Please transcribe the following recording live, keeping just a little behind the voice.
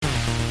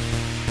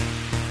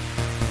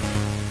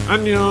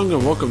Annyeong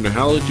and welcome to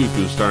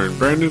Harajuku, starring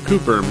Brandon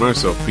Cooper and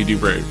myself, PD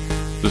Brave.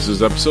 This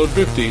is episode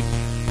 50,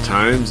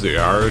 Times They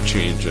Are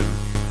A-Changin'.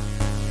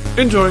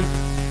 Enjoy!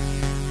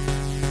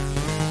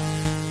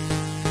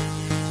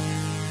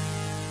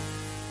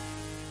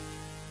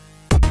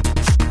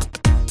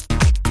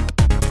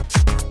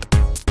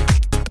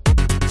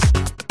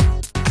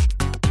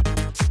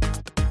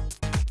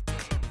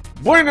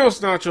 Buenos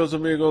nachos,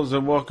 amigos,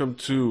 and welcome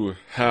to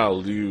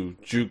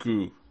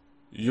Harajuku,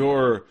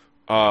 your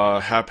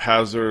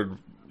haphazard,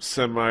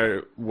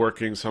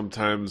 semi-working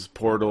sometimes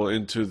portal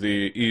into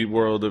the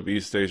world of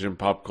East Asian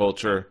pop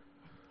culture.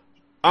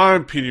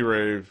 I'm PD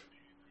Rave.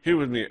 Here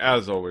with me,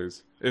 as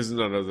always, is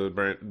none other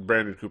than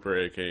Brandon Cooper,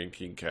 aka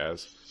King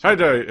Kaz. How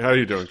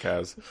you doing,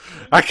 Kaz?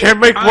 I can't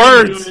make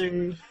words!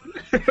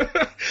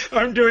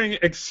 I'm doing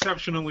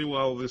exceptionally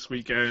well this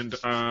weekend.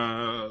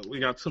 We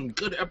got some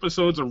good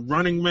episodes of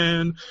Running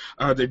Man.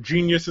 The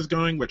Genius is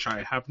going, which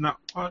I have not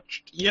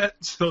watched yet,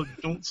 so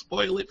don't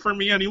spoil it for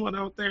me, anyone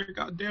out there.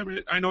 God damn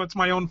it. I know it's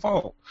my own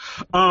fault.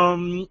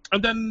 And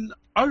then,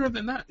 other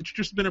than that, it's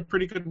just been a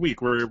pretty good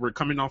week. We're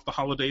coming off the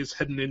holidays,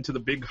 heading into the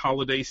big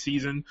holiday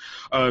season.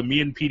 Me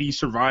and PD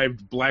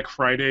survived Black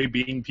Friday,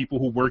 being people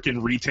who work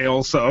in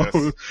retail, so...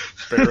 Yes,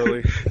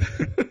 barely.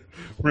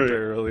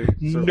 Barely.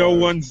 Survived. No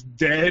one's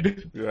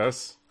dead.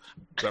 Yes,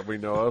 that we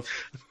know of.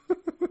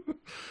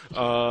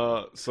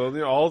 So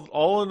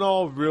all in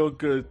all, real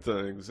good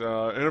things.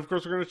 And of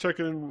course, we're going to check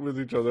in with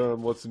each other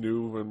on what's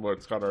new and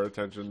what's got our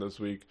attention this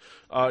week.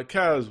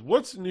 Kaz,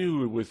 what's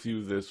new with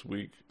you this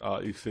week,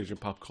 East Asian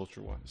pop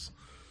culture wise?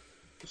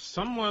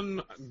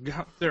 Someone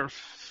got their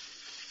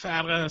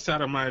fat ass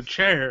out of my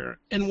chair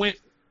and went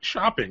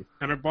shopping,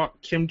 and I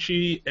bought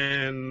kimchi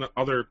and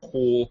other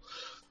cool,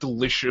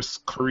 delicious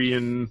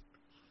Korean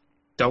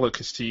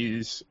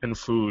delicacies and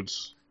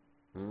foods.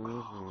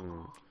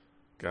 Mm-hmm.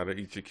 Gotta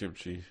eat your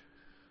kimchi.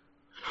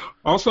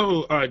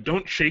 Also,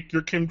 don't shake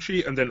your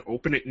kimchi and then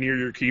open it near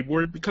your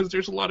keyboard because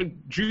there's a lot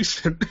of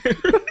juice in there.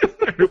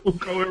 And it will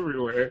go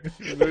everywhere.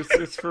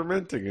 It's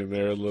fermenting in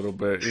there a little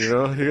bit, you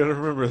know? You gotta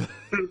remember that.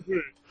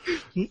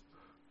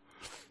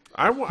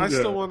 I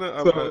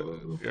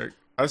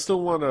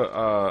still want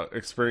to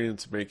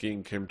experience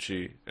making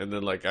kimchi and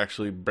then like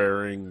actually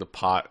burying the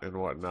pot and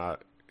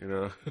whatnot, you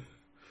know?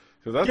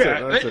 That's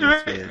an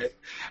experience.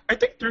 I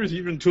think there's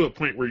even to a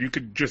point where you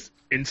could just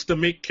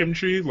insta-make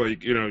kimchi,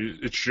 like, you know,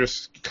 it's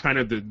just kind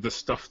of the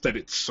stuff that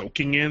it's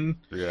soaking in,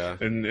 yeah,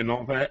 and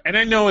all that. And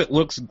I know it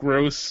looks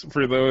gross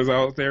for those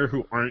out there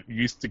who aren't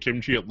used to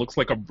kimchi. It looks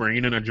like a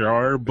brain in a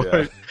jar,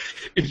 but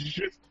it's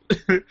just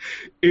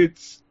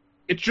it's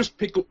just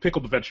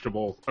pickled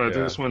vegetable.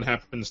 This one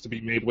happens to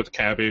be made with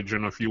cabbage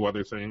and a few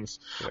other things,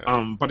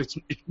 but it's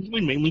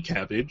really mainly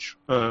cabbage.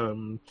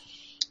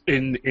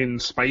 In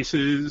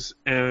spices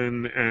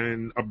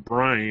and a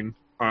brine,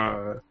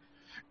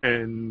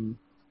 and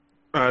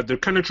the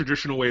kind of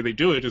traditional way they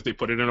do it is they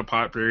put it in a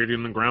pot, bury it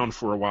in the ground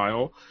for a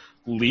while,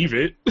 leave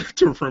it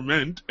to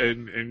ferment,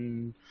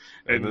 and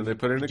then they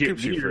put it in a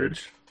kimchi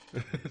fridge.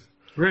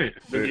 Right,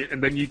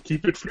 and then you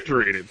keep it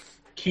refrigerated.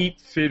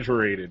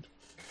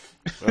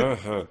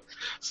 Uh-huh.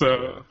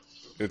 So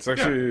it's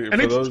actually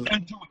for those.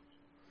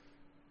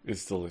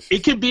 It's delicious.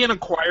 It can be an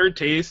acquired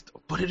taste,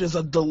 but it is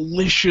a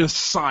delicious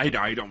side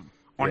item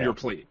on your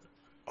plate.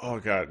 Oh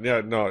god,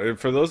 yeah, no.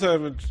 For those that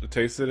haven't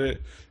tasted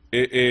it,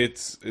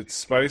 it's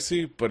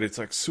spicy, but it's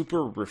like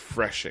super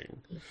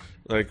refreshing.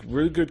 Like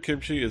really good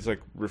kimchi is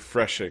like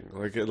refreshing.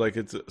 Like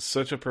it's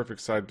such a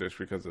perfect side dish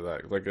because of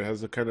that. Like it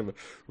has a kind of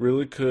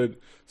really good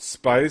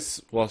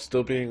spice while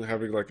still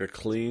having like a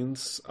clean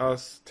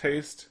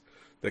taste.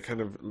 That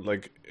kind of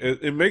like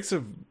it makes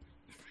a.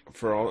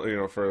 For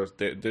all for a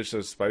dish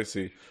that's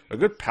spicy, a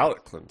good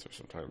palate cleanser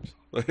sometimes.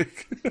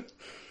 Like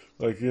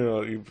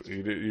you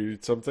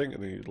eat something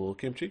and then you eat a little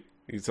kimchi.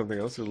 Eat something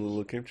else, eat a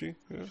little kimchi.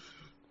 Yeah,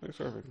 that's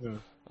perfect. Yeah.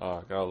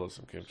 Gotta love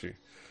some kimchi.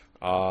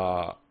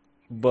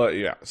 But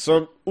yeah,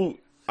 some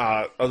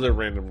other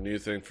random new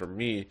thing for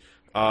me.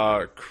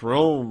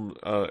 Chrome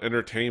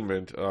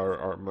Entertainment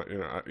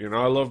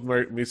I love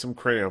me some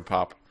Crayon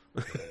Pop.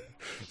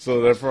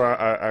 So therefore,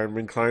 I'm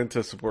inclined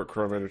to support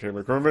Chrome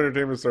Entertainment. Chrome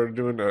Entertainment started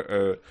doing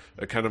a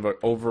kind of an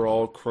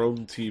overall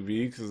Chrome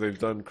TV because they've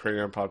done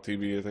Crayon Pop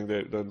TV. I think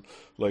they've done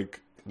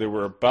they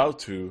were about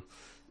to.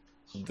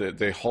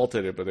 They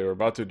halted it, but they were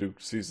about to do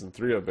season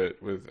 3 of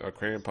it with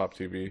Crayon Pop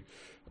TV.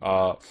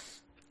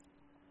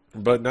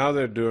 But now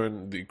they're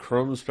doing the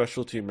Chrome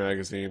Specialty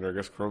Magazine, or I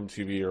guess Chrome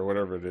TV, or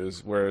whatever it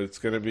is, where it's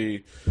going to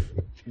be,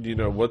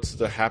 what's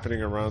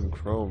happening around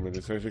Chrome, and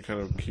it's actually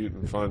kind of cute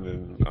and fun,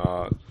 and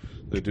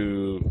they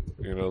do,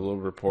 little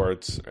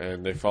reports,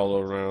 and they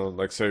follow around,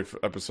 like, say,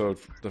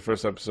 the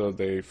first episode,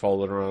 they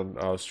followed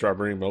around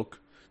Strawberry Milk,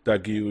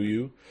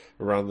 Dagyuyu,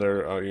 around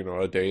their,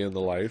 a day in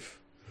the life,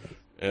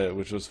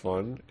 which was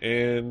fun,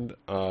 and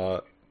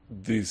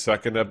the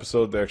second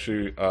episode, they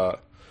actually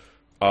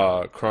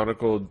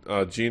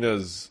chronicled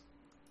Gina's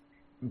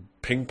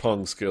ping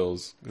pong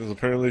skills, because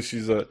apparently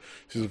she's a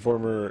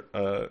former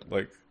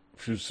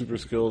she was super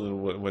skilled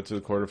and went to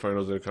the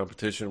quarterfinals in a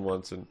competition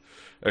once, and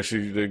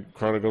actually they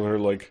chronicled her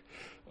like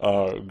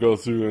go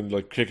through and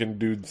like kicking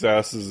dudes'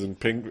 asses and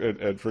ping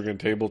at friggin'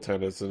 table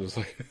tennis, and it's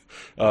like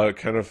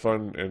kind of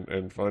fun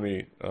and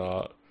funny.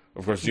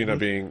 Of course, Gina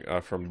being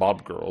from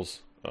Bob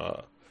Girls,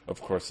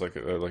 of course, like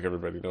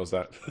everybody knows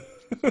that.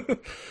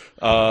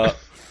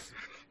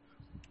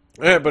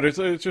 Yeah, but it's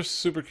just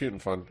super cute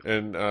and fun,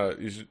 and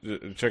you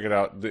should check it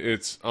out.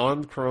 It's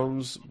on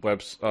Chrome's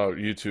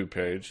YouTube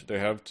page. They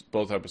have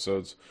both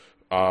episodes.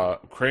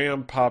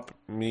 Crayon Pop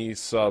Me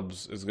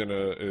Subs is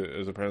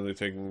apparently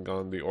taking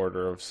on the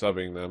order of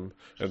subbing them,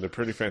 and they're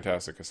pretty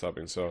fantastic at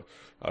subbing. So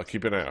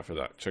keep an eye out for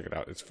that. Check it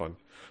out; it's fun.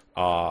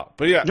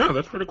 But yeah,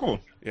 that's pretty cool.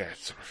 Yeah,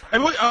 it's super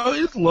fun. I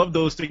always love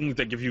those things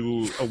that give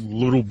you a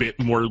little bit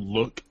more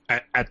look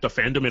at the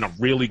fandom in a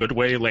really good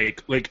way.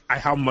 Like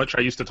how much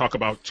I used to talk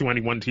about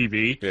 2NE1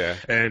 TV,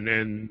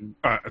 and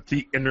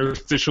the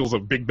interstitials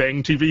of Big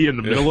Bang TV in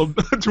the middle of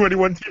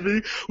 2NE1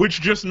 TV,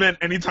 which just meant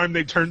anytime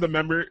they turned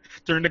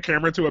the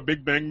camera to a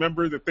Big Bang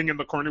member, the thing in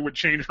the corner would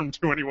change from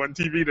 2NE1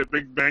 TV to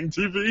Big Bang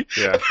TV.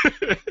 Yeah,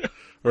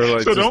 or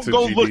like so just don't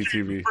go looking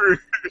TV.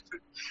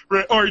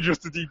 Or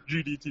just the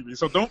GD TV.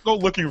 So don't go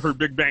looking for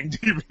Big Bang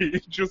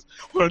TV. Just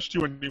watch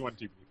 2NE1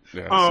 TV.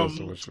 Yeah,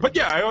 so much fun. But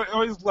yeah, I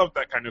always love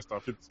that kind of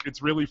stuff.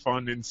 It's really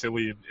fun and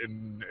silly,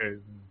 and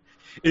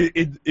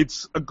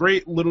it's a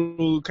great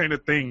little kind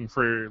of thing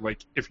for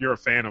like if you're a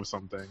fan of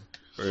something.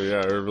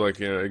 Or like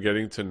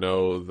getting to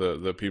know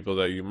the people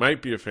that you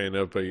might be a fan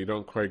of, but you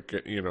don't quite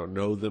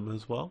know them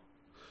as well.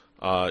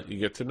 You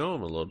get to know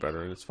them a little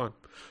better, and it's fun.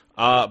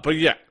 But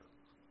yeah,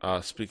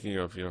 speaking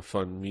of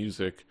fun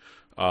music.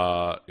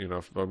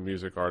 From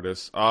music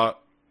artists.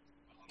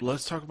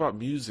 Let's talk about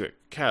music.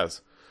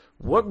 Kaz,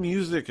 what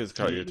music has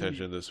caught your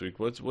attention this week?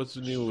 What's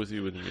new with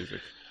you with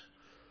music?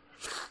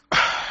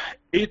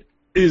 It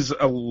is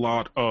a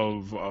lot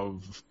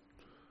of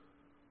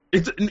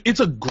it's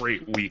a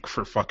great week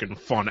for fucking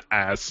fun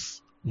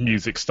ass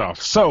music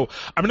stuff. So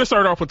I'm gonna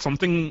start off with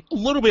something a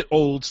little bit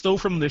old, still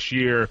from this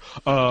year.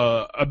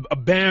 A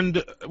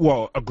band,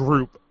 a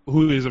group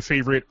who is a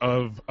favorite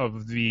of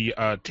the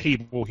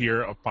table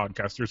here of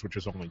podcasters, which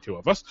is only two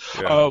of us,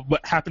 but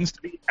happens to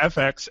be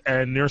FX,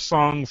 and their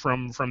song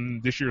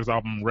from this year's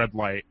album, Red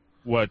Light,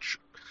 which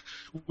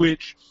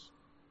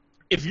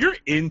if you're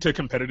into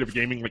competitive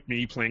gaming like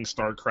me, playing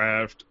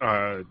StarCraft,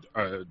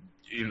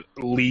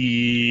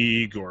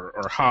 League or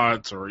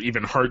HOTS or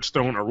even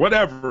Hearthstone or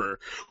whatever,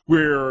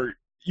 where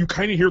you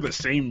kind of hear the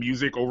same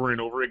music over and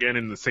over again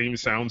and the same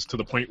sounds to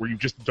the point where you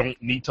just don't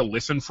need to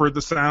listen for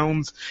the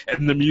sounds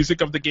and the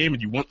music of the game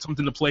and you want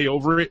something to play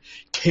over it,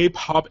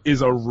 K-pop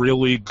is a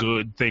really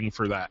good thing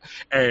for that.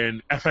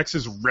 And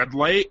FX's Red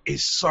Light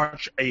is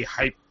such a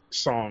hype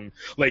song.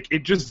 Like,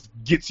 it just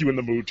gets you in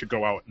the mood to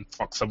go out and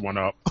fuck someone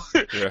up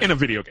in a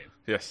video game.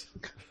 Yes.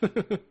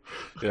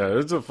 Yeah,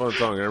 it's a fun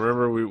song. I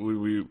remember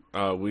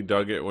we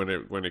dug it when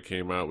it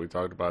came out. We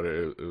talked about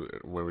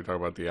it when we talked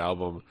about the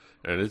album,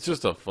 and it's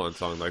just a fun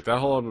song. Like, that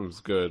whole album is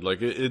good.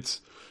 Like,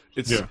 it's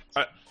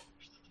I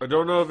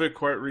don't know if it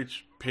quite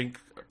reached pink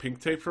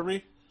tape for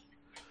me,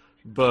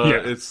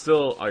 but it's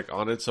still, like,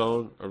 on its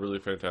own a really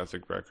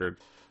fantastic record,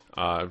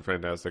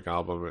 fantastic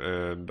album,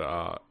 and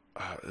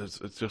it's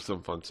just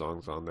some fun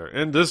songs on there,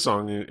 and this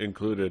song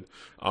included,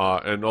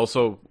 and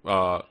also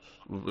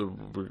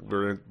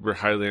we're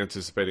highly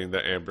anticipating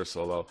the Amber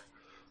solo.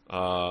 We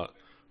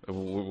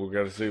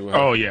got to see.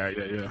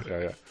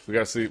 Yeah. We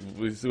got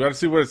to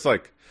see what it's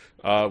like.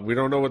 We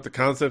don't know what the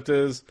concept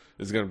is.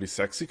 Is it going to be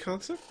sexy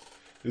concept?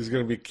 Is it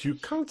going to be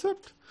cute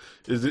concept?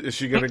 Is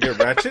she going to get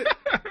ratchet?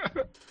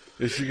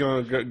 Is she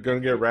going to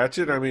get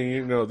ratchet? I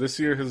mean, this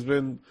year has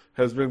been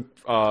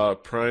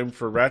primed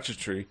for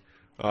ratchetry.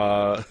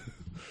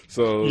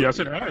 So yes,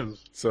 it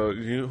has. So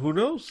who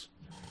knows?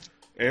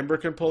 Amber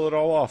can pull it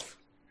all off,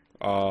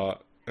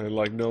 and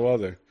like no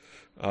other.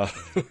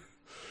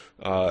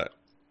 But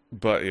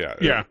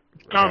yeah.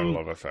 I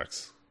love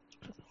FX.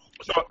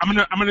 So I'm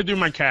gonna do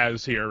my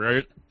Kaz here,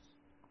 right?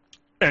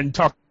 And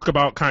talk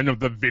about kind of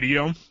the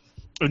video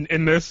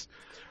in this.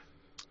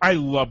 I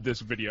love this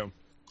video.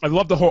 I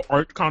love the whole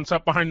art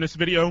concept behind this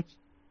video.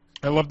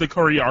 I love the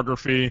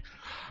choreography,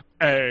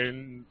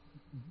 and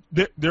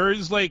there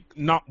is like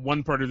not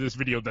one part of this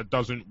video that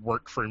doesn't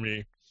work for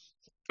me.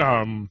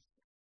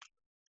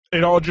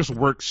 It all just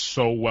works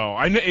so well.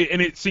 And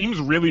it seems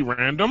really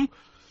random,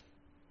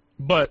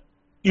 but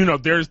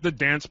there's the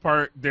dance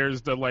part,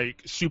 there's the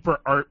like super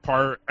art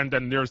part, and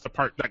then there's the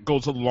part that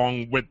goes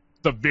along with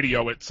the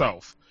video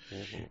itself.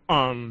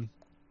 Mm-hmm.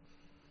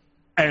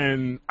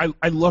 And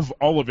I love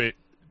all of it,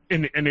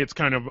 and it's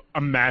kind of a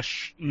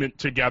mashment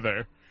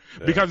together,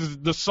 because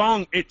the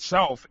song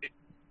itself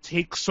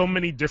takes so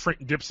many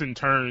different dips and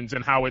turns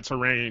in how it's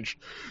arranged.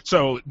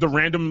 So the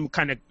random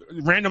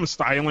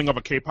styling of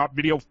a K-pop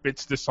video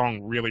fits this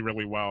song really,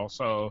 really well.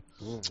 So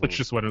it's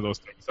just one of those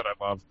things that I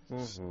love.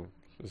 Mm-hmm.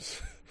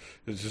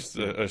 It's just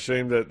a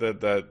shame that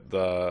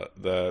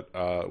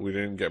we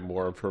didn't get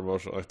more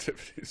promotional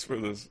activities for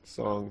this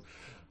song.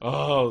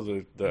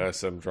 Oh, the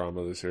SM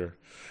drama this year.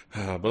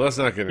 But let's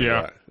not get into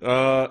Yeah.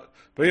 that.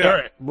 But yeah, All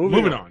right,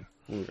 moving on.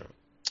 Moving on.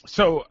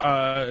 So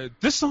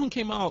this song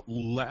came out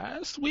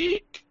last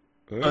week.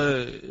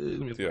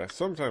 Yeah,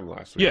 sometime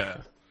last week.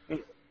 Yeah,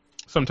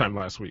 sometime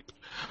last week.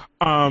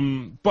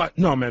 But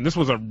no, man, this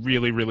was a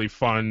really, really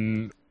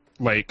fun,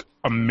 like,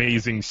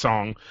 amazing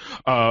song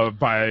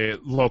by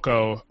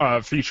Loco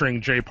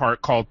featuring Jay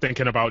Park called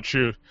 "Thinking About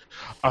You."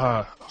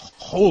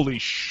 Holy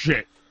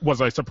shit, was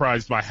I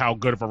surprised by how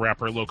good of a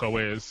rapper Loco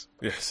is.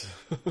 Yes.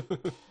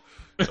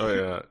 Oh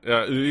yeah,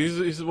 yeah.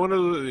 He's one of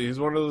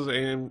those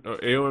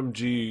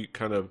AOMG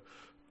kind of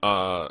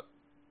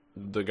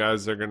the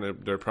guys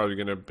they're probably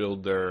gonna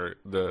build the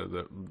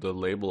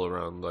label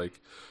around, like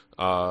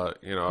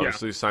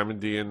obviously Simon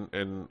D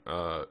and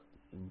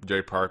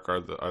Jay Park are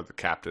the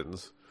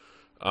captains,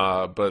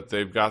 but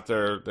they've got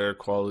their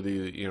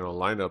quality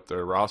lineup,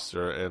 their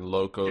roster, and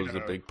Loco's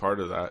a big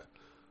part of that.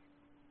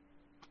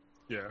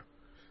 Yeah.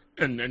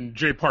 And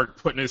Jay Park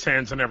putting his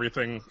hands in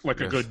everything like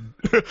a good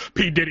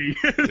P. Diddy.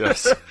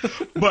 Yes.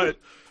 But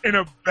in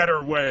a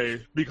better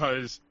way,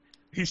 because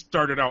he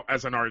started out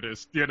as an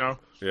artist,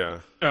 Yeah.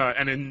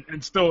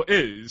 And still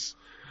is.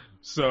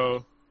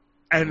 So,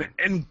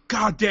 and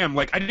goddamn,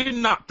 like, I did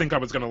not think I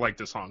was going to like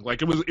this song.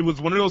 Like, it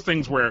was one of those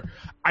things where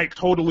I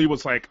totally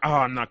was like, oh,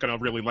 I'm not going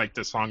to really like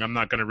this song. I'm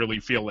not going to really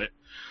feel it.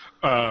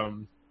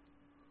 But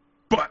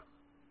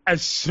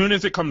as soon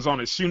as it comes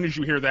on, as soon as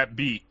you hear that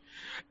beat,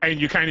 and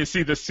you kind of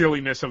see the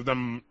silliness of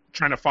them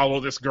trying to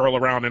follow this girl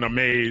around in a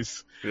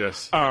maze.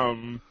 Yes.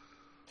 And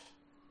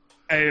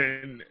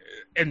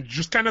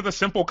just kind of the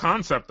simple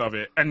concept of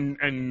it,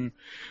 and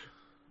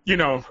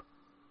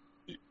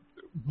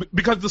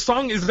because the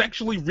song is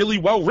actually really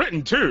well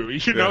written too.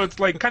 It's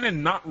like kind of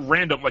not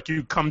random like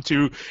you come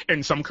to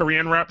in some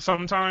Korean rap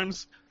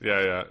sometimes.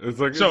 Yeah. It's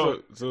like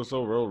so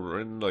well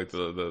written. Like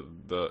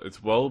the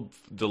it's well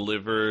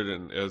delivered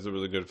and it has a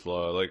really good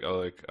flow.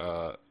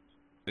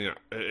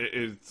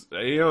 It's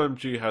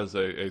AOMG has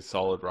a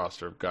solid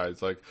roster of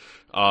guys. Like,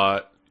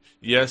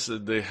 yes,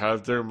 they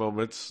have their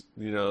moments,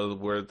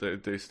 where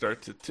they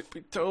start to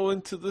tippy toe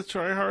into the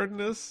try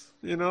hardness.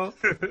 They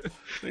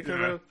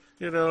kind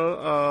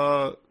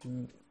of,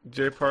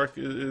 Jay Park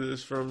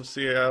is from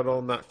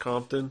Seattle, not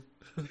Compton.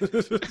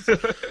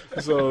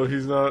 So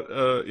he's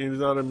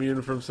not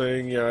immune from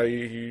saying, yeah,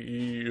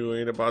 you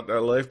ain't about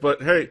that life.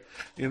 But hey,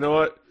 you know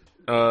what?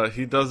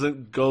 He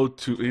doesn't get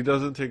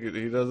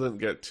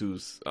too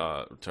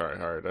try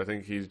hard. I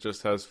think he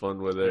just has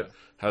fun with it,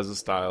 has a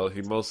style.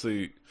 He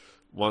mostly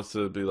wants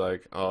to be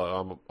like,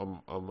 oh,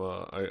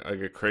 I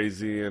get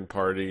crazy and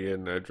party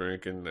and I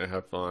drink and I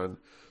have fun.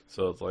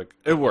 So it's like,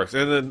 it works.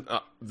 And then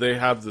they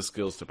have the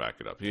skills to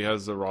back it up. He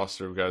has the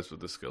roster of guys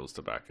with the skills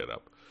to back it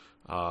up.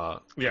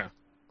 Yeah.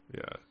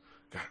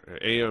 God,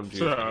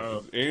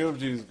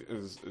 AOMG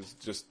is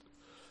just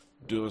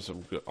doing some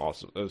good,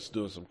 awesome. It's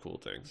doing some cool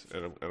things,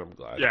 and I'm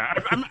glad. Yeah,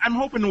 I'm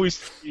hoping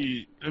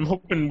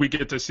we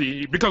get to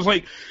see, because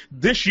like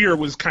this year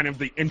was kind of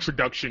the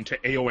introduction to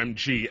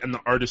AOMG and the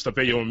artist of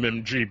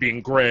AOMG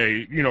being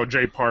Gray,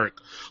 Jay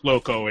Park,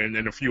 Loco, and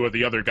a few of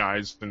the other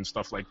guys and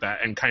stuff like that,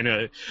 and kind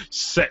of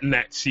setting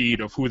that seed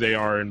of who they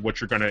are and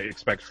what you're going to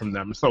expect from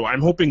them. So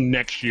I'm hoping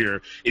next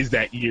year is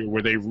that year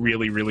where they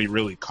really, really,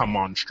 really come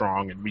on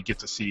strong, and we get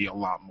to see a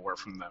lot more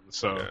from them.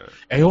 So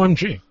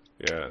AOMG.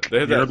 Yeah, they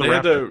had that.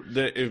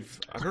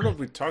 I don't know if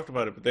we talked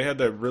about it, but they had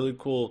that really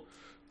cool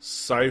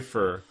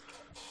cipher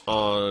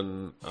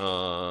on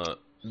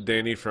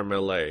Danny from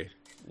LA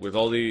with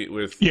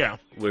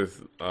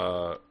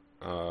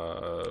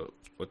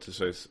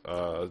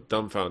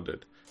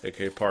Dumbfounded,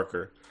 aka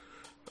Parker,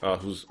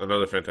 who's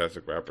another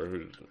fantastic rapper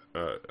who's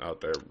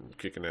out there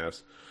kicking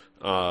ass.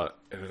 And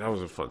that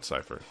was a fun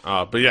cipher.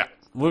 But yeah,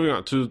 moving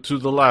on to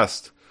the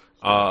last,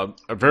 a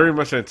very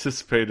much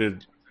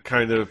anticipated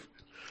kind of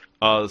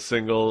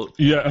single,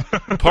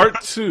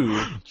 part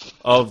 2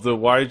 of the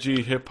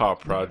YG Hip Hop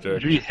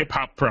Project. YG Hip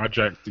Hop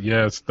Project,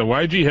 yes, the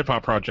YG Hip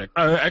Hop Project.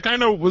 I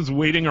kind of was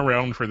waiting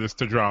around for this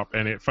to drop,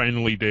 and it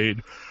finally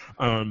did.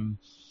 And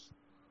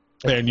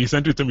you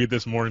sent it to me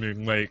this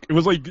morning. Like, it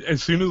was like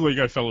as soon as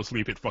I fell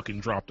asleep, it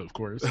fucking dropped. Of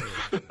course.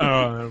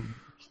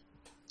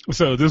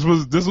 So this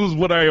was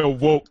what I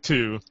awoke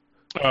to.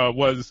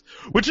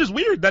 Which is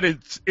weird that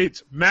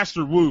it's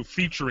Master Wu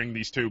featuring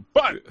these two,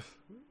 but.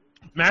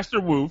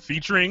 Master Wu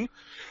featuring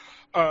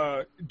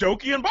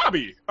Doki and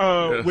Bobby,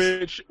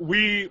 which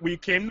we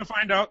came to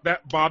find out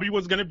that Bobby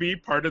was going to be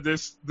part of the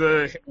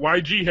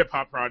YG Hip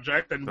Hop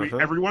Project, and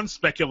everyone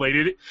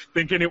speculated,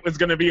 thinking it was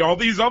going to be all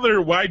these other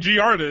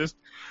YG artists.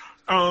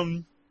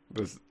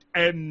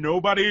 And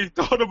nobody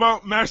thought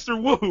about Master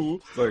Wu.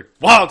 It's like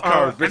wild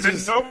card,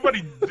 bitches. And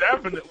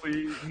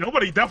then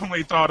nobody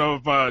definitely thought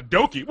of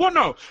Doki. Well,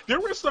 no, there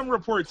were some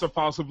reports of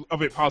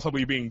it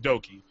possibly being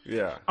Doki.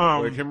 Yeah,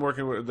 like him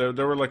working with.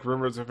 There were like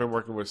rumors of him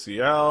working with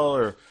CL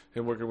or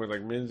him working with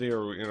like Minzy,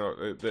 or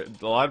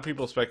a lot of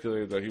people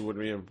speculated that he would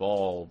be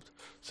involved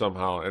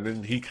somehow, and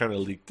then he kind of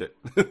leaked it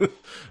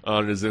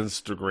on his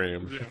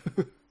Instagram.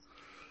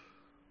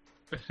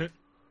 Yeah.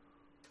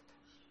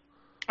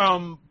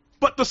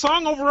 But the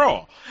song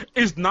overall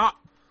is not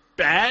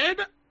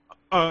bad.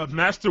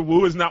 Master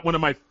Wu is not one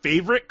of my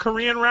favorite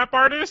Korean rap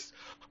artists,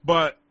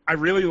 but I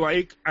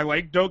like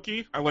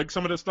Doki. I like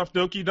some of the stuff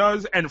Doki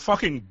does, and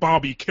fucking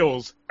Bobby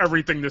kills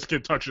everything this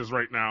kid touches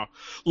right now.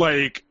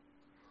 Like,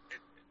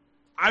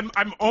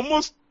 I'm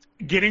almost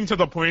getting to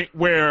the point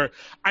where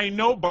I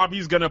know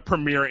Bobby's gonna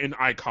premiere in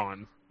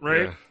Icon,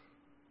 right?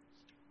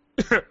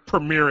 Yeah.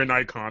 Premiere in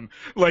Icon,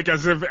 like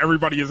as if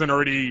everybody isn't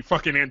already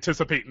fucking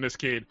anticipating this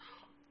kid.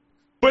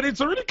 But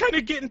it's already kind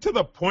of getting to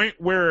the point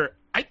where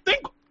I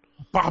think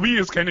Bobby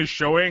is kind of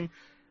showing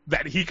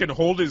that he can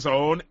hold his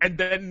own, and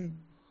then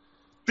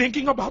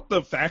thinking about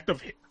the fact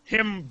of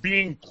him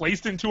being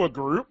placed into a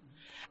group,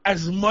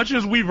 as much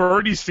as we've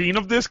already seen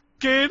of this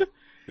kid,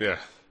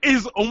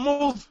 is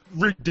almost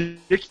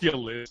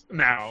ridiculous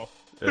now.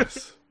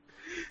 Yes.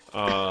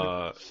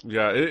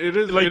 It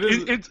is. Like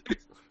it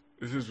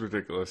is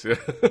ridiculous. Yeah.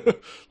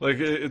 Like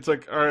it's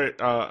like, all right,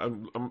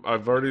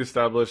 I've already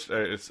established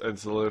and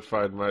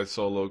solidified my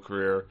solo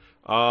career.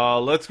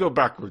 Let's go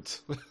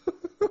backwards.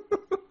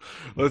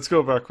 Let's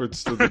go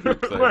backwards to the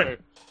group thing.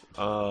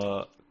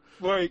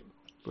 Right.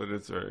 But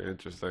it's very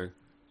interesting.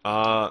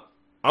 I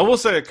will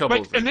say a couple.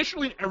 Like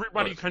initially,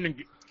 everybody kind of.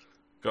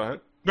 Go ahead.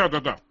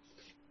 Go.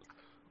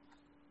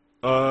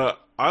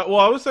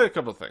 I would say a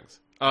couple things.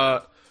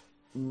 I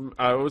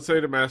would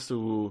say to Master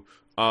Wu,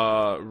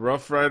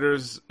 Rough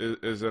Riders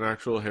is an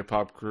actual hip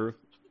hop crew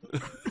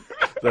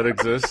that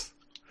exists.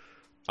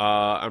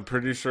 I'm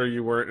pretty sure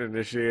you weren't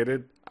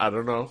initiated. I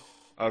don't know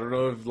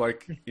if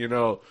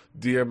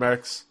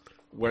DMX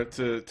went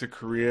to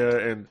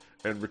Korea and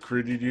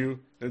recruited you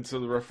into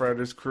the Rough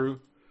Riders crew.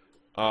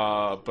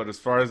 But as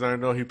far as I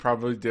know, he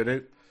probably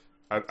didn't.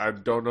 I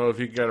don't know if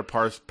he got a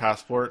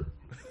passport.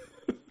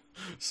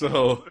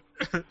 So,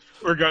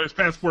 or got his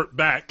passport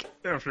back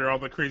after all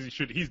the crazy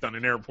shit he's done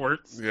in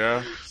airports.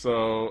 Yeah.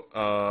 So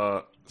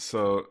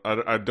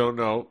I don't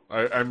know.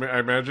 I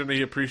imagine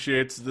he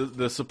appreciates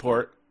the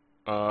support.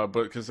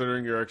 But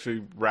considering you're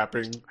actually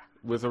rapping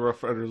with a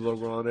Rough Rider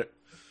logo on it,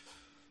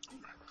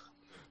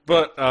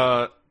 but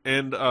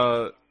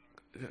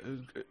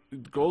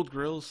Gold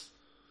Grills,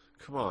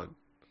 come on.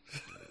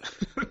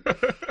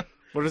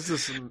 What is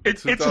this?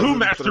 It's who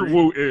Master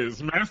Wu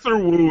is. Master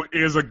Wu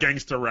is a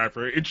gangster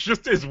rapper. It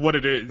just is what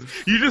it is.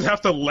 You just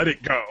have to let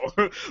it go.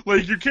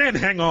 Like, you can't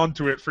hang on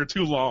to it for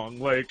too long.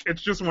 Like,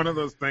 it's just one of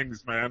those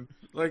things, man.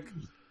 Like,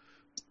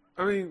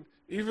 I mean,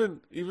 even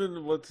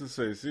what's his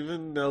face?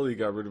 Even Nelly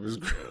got rid of his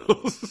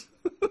grills.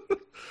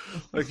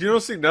 Like, you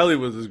don't see Nelly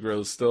with his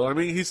grills still. I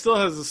mean, he still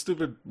has a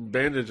stupid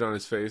bandage on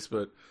his face,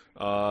 but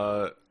he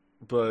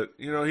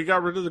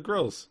got rid of the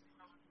grills.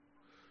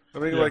 I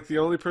mean, like, the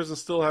only person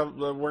still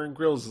wearing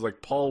grills is,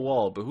 like, Paul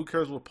Wall, but who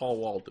cares what Paul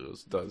Wall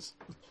does?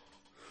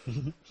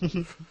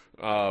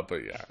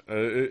 But yeah.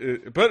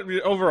 But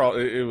overall,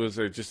 it was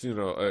a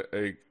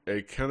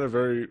kind of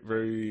very,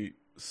 very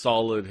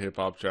solid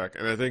hip-hop track.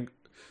 And I think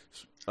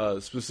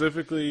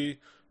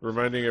specifically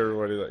reminding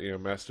everybody that,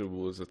 Master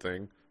Wu is a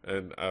thing,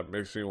 and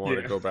makes me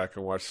want to go back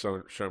and watch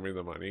Show Me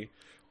the Money.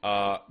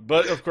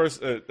 But, of course,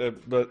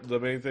 but the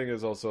main thing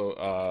is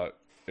also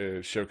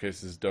it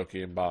showcases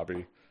Doki and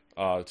Bobby.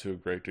 To a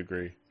great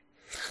degree.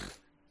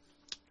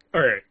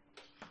 All right.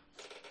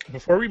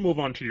 Before we move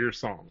on to your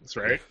songs,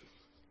 right?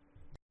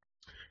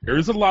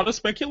 There's a lot of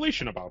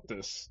speculation about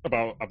this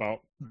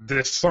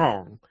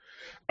song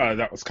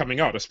that was coming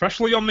out,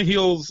 especially on the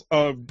heels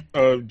of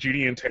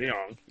Judy and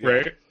Taeyong,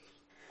 right?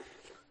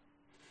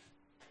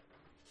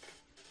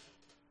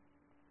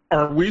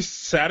 Are we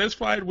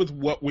satisfied with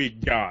what we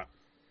got?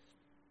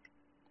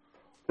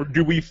 Or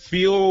do we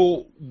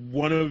feel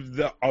one of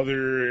the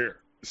other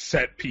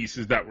set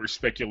pieces that were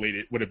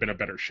speculated would have been a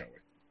better showing?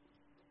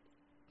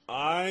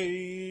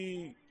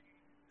 I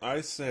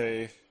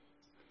say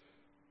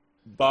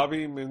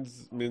Bobby,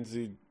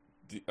 Minzy,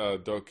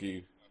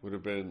 Doki would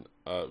have been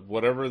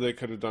whatever they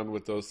could have done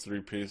with those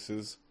three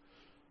pieces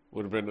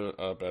would have been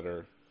a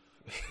better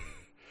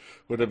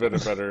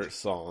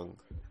song.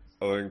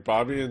 I think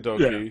Bobby and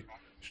Doki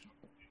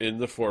in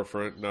the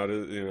forefront, not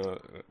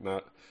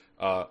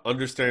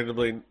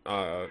understandably.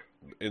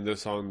 In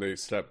this song, they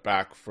step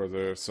back for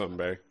the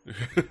Sunbae.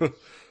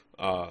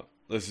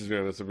 Let's just be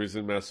honest. The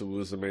reason Master Wu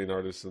is the main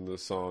artist in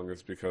this song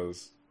is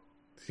because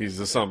he's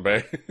the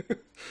Sunbae.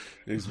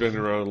 He's been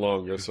around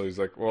longer, so he's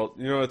like, well,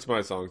 it's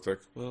my song. It's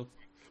like, well,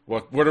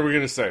 what are we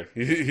gonna say?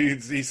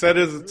 He said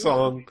it's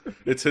song.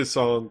 It's his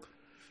song.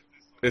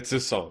 It's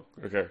his song.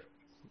 Okay.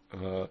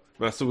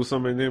 Master Wu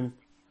Sunbae name.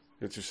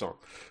 It's your song.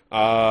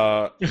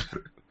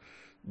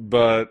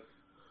 But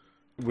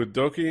with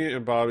Doki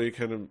and Bobby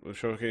kind of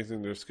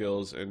showcasing their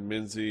skills, and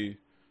Minzy,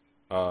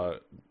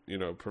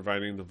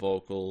 providing the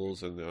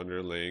vocals and the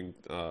underlaying,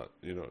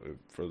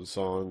 for the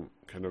song,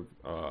 kind of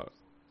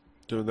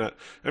doing that.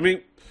 I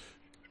mean,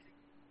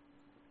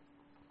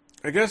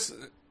 I guess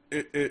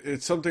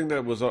it's something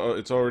that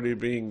it's already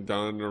being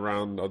done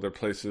around other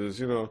places.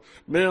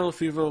 Male,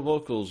 female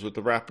vocals with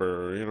the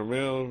rapper.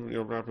 Male,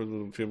 rappers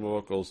with female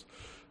vocals.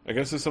 I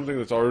guess it's something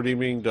that's already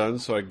being done.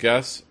 So I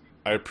guess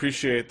I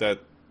appreciate that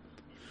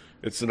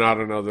it's not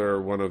another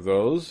one of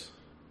those,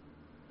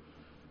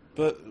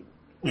 but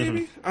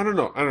maybe I don't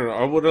know.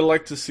 I would have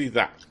liked to see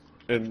that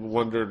and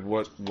wondered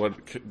what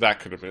that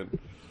could have been.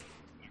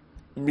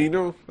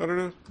 Mino, I don't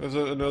know, as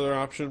another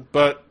option,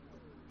 but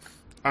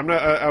I'm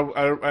not.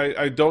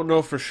 I don't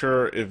know for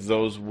sure if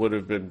those would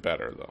have been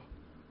better though.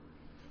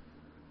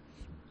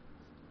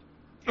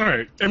 All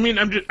right. I mean,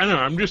 I don't know.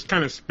 I'm just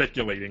kind of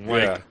speculating.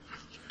 Like,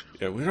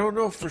 yeah, we don't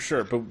know for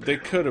sure, but they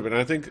could have been.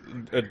 I think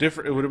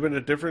it would have been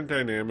a different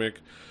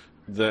dynamic.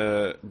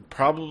 That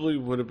probably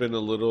would have been a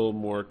little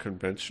more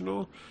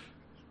conventional,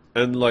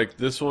 and like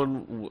this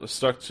one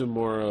stuck to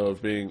more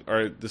of being, all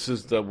right, this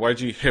is the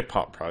YG hip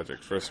hop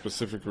project for a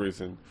specific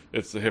reason.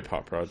 It's the hip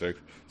hop project,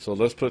 so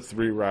let's put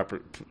three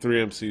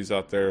MCs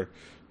out there,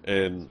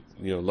 and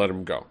let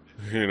them go,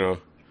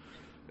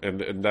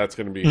 and that's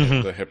going to be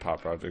the hip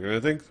hop project. And I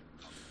think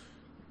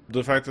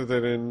the fact that they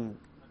didn't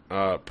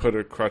put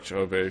a crutch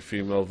of a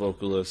female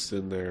vocalist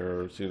in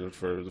there,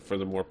 for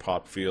the more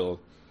pop feel,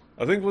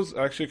 I think was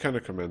actually kind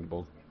of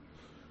commendable.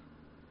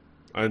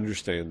 I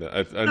understand that. I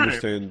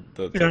understand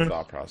the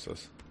thought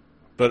process,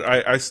 but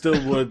I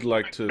still would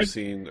like to have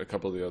seen a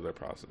couple of the other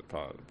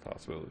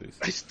possibilities.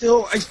 I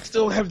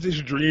still have this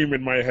dream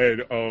in my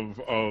head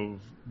of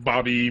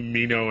Bobby,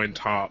 Mino, and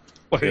Top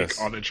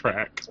on a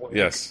track.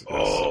 Yes.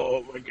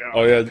 Oh my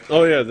god.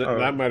 Oh yeah.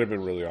 That might have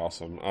been really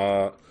awesome.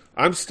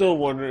 I'm still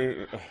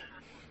wondering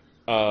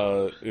if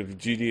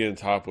GD and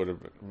Top would have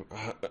been,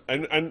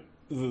 and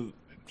the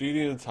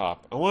GD and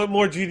Top. I want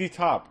more GD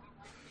Top.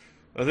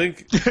 I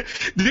think.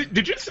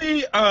 Did you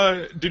see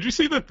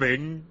the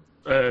thing,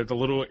 the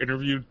little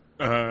interview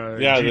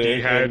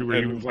GD had where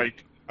he was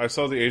like? I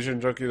saw the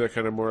Asian Junkie that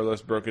kind of more or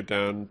less broke it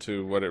down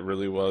to what it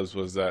really was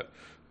that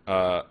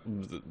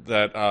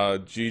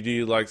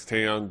GD likes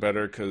Taeyong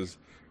better because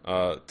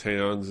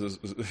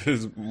Taeyong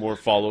is more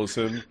follows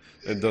him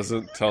and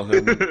doesn't tell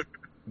him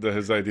that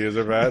his ideas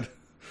are bad.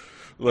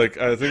 Like,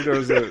 I think there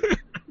was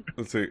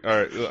let's see. All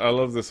right, I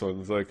love this one.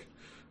 It's like,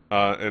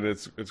 and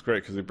it's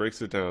great because he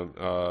breaks it down.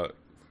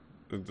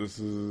 This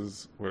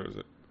is, where is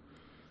it?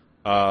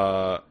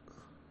 All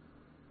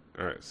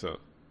right, so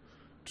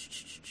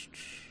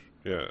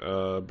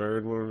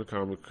buried in one of the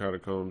comic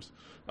catacombs.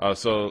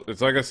 So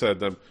it's like I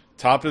said,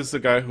 Top is the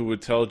guy who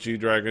would tell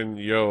G-Dragon,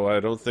 yo,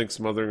 I don't think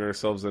smothering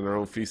ourselves in our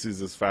own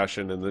feces is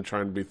fashion, and then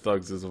trying to be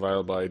thugs is a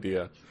viable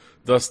idea.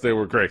 Thus, they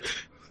were great.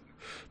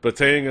 But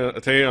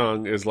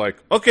Taeyong is like,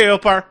 okay,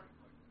 Opar.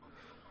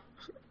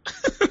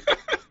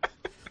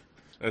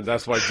 And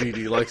that's why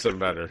GD likes him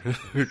better.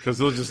 Because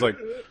he'll just like,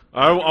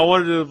 I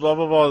wanted to blah,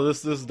 blah, blah,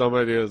 this dumb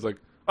idea. Is like,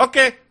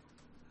 okay.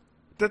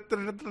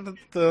 And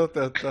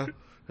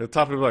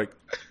Top is like,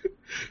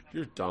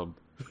 you're dumb.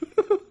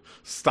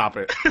 Stop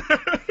it.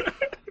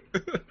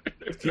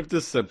 Keep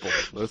this simple.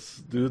 Let's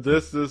do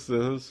this.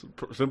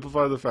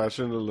 Simplify the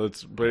fashion, and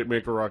let's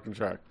make a rockin'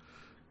 track.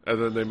 And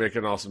then they make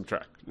an awesome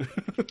track.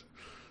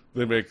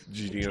 They make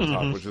GD on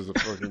Top, which is a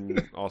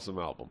fucking awesome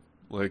album.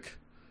 Like,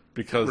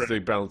 because they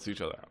balance each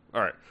other out.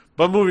 All right,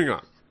 but moving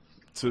on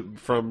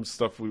from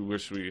stuff we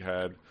wish we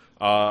had.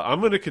 I'm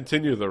going to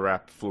continue the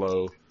rap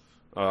flow.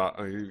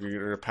 You're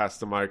going to pass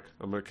the mic.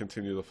 I'm going to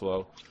continue the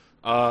flow.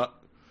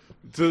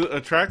 To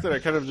a track that I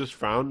kind of just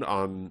found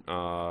on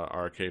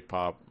Arcade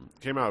Pop.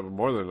 Came out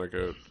more than like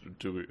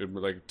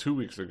 2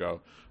 weeks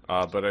ago,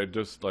 but I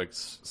just like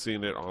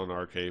seen it on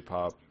Arcade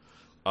Pop.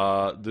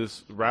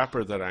 This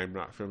rapper that I'm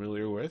not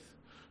familiar with,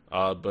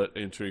 but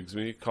intrigues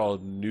me,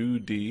 called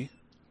Nudie.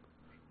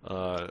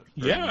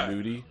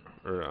 Nudie,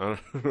 or I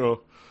don't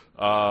know.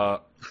 I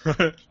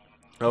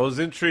was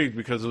intrigued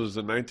because it was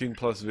a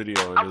 19+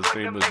 video and his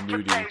name was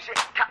Nudie.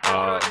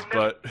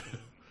 But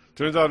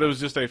turns out it was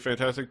just a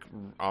fantastic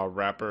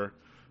rapper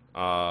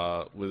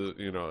with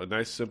a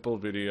nice simple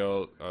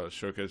video,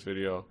 showcase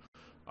video.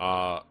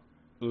 It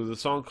was a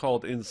song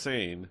called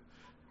Insane,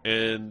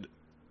 and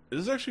this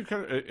is actually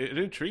kind of, it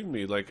intrigued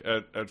me. Like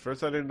at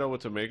first I didn't know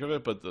what to make of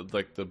it, but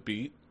the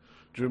beat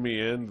drew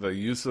me in. The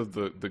use of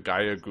the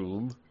Gaia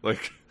Goom,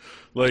 like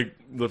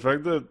the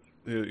fact that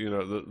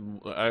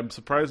I'm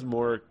surprised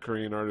more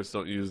Korean artists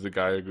don't use the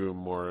Gaia Goom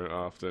more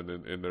often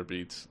in their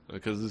beats,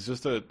 because it's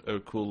just a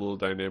cool little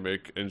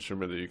dynamic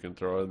instrument that you can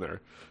throw in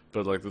there.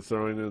 But like the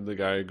throwing in the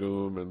Gaia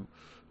Goom and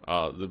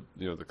the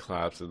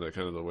claps and the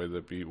kind of the way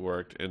the beat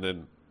worked, and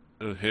then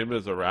him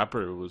as a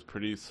rapper was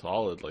pretty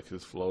solid. Like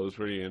his flow was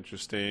pretty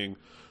interesting.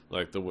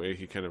 Like the way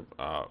he kind of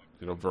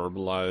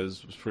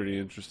verbalized was pretty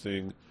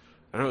interesting.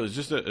 I don't know. It's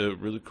just a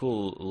really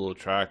cool little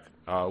track.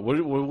 What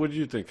did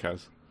you think,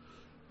 Kaz?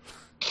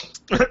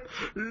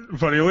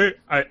 Funnily,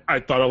 I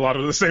thought a lot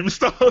of the same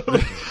stuff.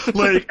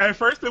 Like at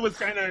first it was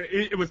kind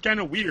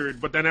of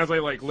weird, but then as I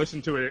like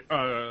listened to it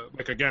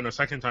again a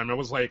second time, I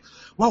was like,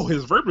 wow,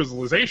 his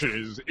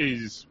verbalization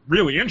is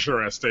really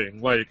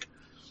interesting. Like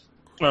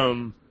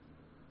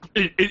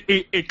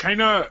it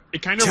kind of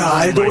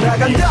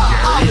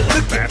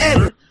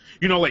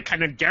like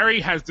kind of Gary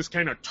has this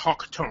kind of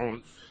talk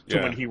tone to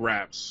when he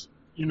raps,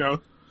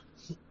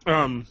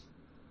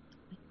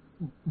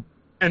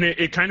 and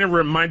it kind of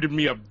reminded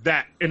me of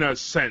that in a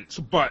sense,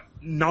 but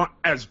not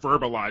as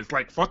verbalized.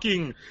 Like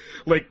fucking,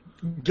 like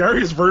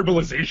Gary's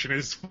verbalization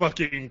is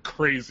fucking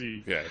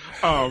crazy. Yeah.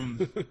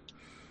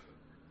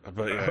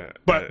 But yeah,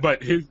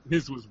 but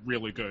his was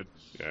really good.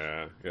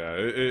 Yeah.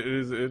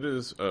 It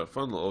is a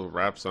fun little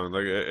rap song.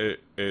 Like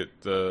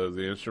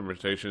the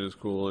instrumentation is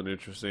cool and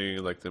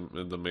interesting. Like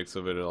the mix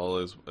of it all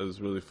is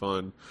really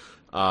fun.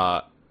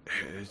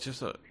 It's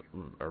just a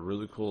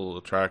really cool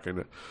track,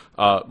 and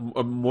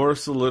more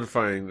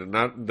solidifying.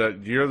 Not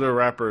that You're the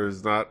Rapper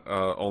is not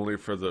only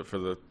for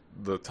the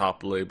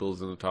top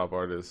labels and the top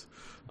artists.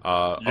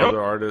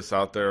 Other artists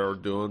out there are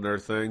doing their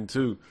thing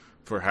too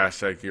for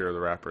hashtag You're the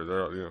Rapper.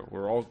 They're,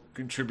 we're all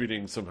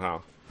contributing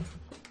somehow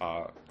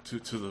to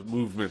the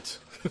movement.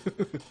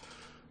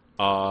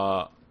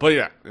 But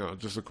yeah,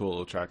 just a cool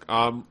little track.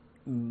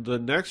 The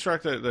next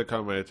track that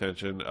caught my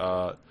attention,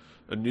 a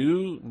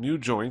new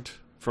joint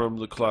from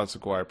the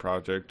Classic Y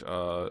project.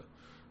 Of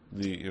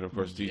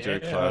course, DJ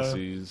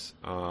Classy's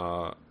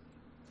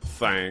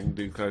thing.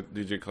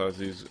 DJ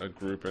Classy's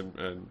group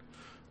and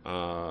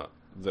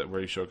that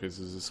where he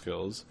showcases his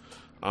skills.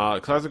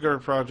 Classic Y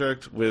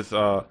project with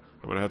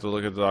I'm gonna have to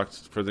look at the docs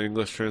for the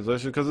English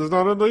translation because it's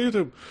not on the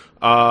YouTube.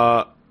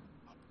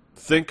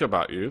 Think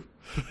About You,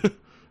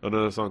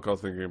 another song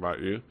called Thinking About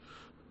You,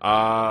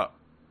 and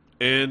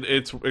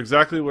it's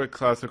exactly what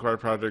Classic Y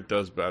project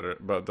does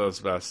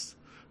best.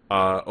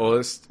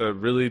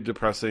 Really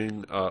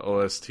depressing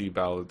OST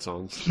ballad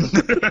songs.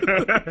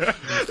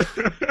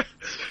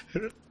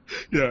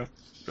 Yeah.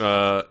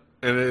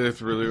 And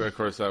it's really, of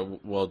course, that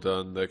well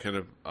done. That kind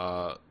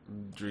of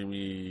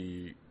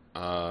dreamy,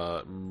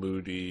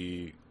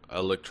 moody,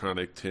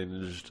 electronic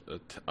tinged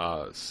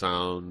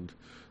sound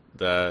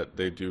that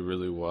they do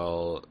really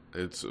well.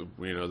 It's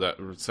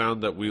that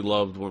sound that we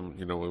loved when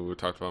we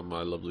talked about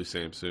My Lovely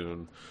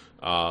Samsoon.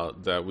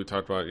 That we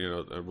talked about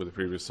with the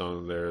previous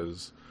song.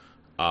 There's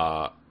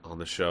on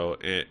the show.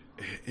 It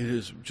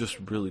is just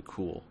really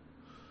cool.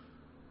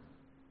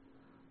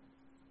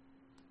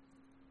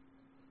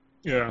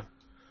 Yeah.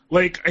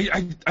 Like,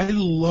 I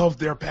love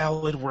their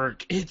ballad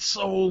work. It's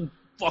so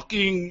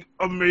fucking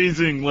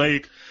amazing.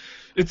 Like,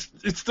 it's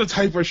the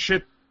type of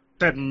shit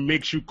that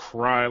makes you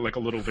cry like a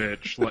little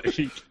bitch. Like,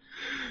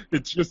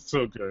 it's just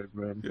so good,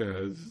 man.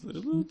 Yeah, it's a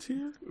little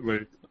tear.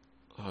 Like,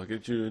 I'll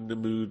get you in the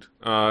mood.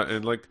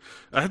 And like,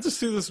 I had to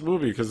see this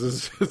movie because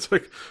it's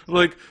like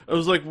I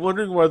was like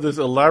wondering why this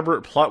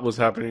elaborate plot was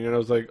happening, and I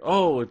was like,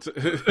 oh, it's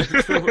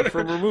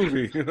from a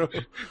movie,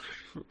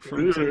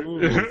 from two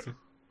movies. I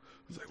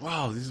was like,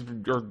 wow, these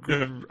are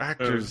good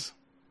actors.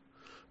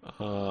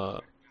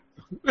 But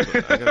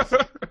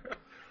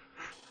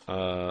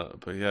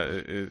yeah,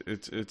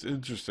 it's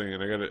interesting,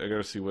 and I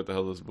gotta see what the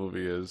hell this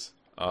movie is.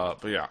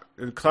 But yeah,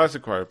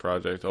 Classic Y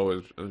project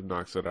always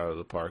knocks it out of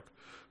the park.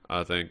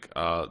 I think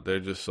they're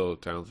just so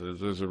talented.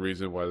 There's a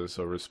reason why they're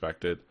so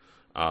respected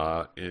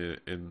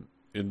in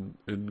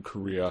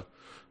Korea,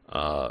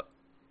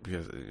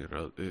 because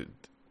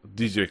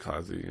DJ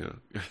Classy,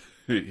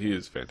 he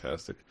is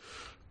fantastic.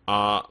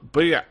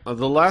 But yeah,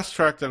 the last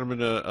track that I'm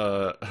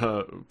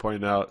gonna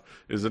point out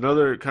is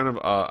another kind of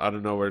out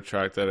of nowhere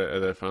track that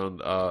I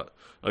found.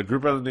 A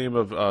group by the name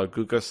of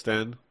Guka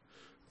Sten,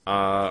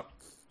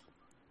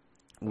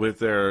 with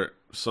their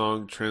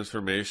song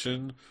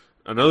Transformation.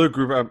 Another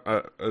group.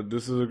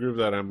 This is a group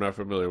that I'm not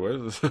familiar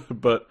with,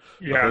 but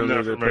yeah, I'm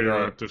not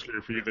familiar with this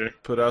group either.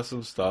 Put out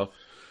some stuff,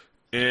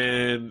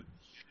 and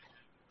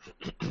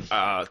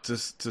to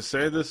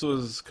say this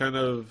was kind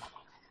of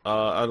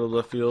out of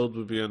left field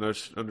would be an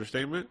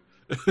understatement.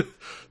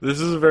 This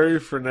is a very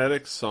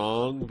frenetic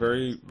song,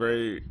 very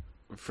very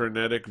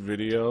frenetic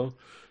video,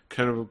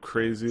 kind of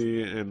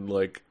crazy and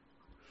like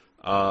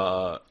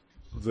the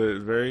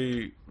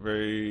very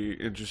very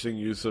interesting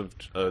use of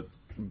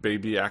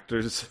baby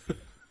actors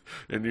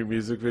in your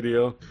music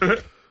video. I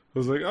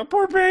was like, oh,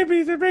 poor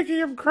baby, they're making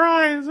him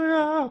cry. It's like,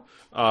 oh.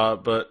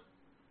 But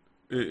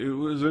it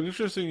was an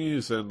interesting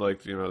use, and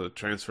like the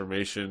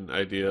transformation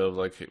idea of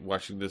like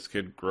watching this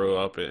kid grow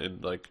up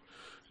and like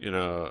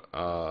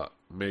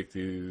make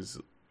these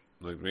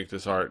make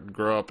this art and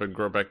grow up and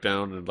grow back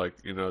down and like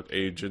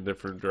age in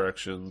different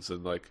directions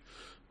and like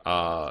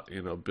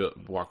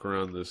walk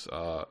around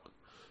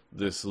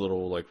this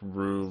little like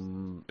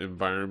room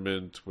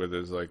environment where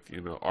there's like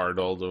art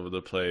all over the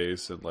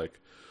place and like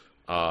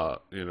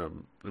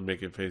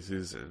making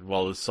faces, and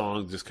while the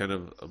song just kind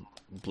of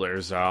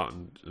blares out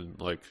and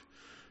like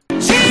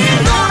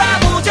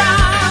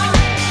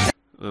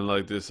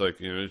this like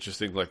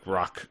interesting like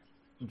rock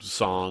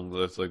song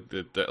that's like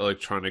the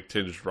electronic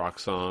tinged rock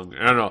song.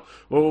 I don't know.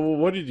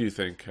 What did you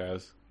think,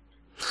 Kaz?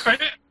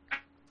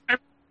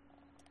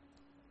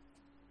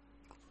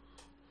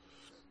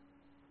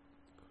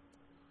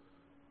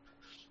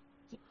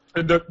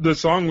 The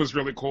song was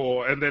really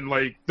cool, and then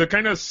like the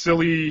kind of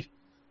silly,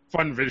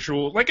 fun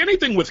visual. Like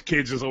anything with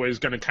kids is always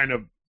gonna kind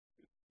of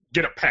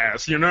get a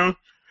pass,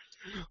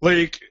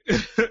 like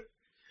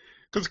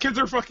because kids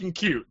are fucking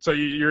cute. So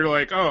you're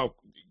like, oh,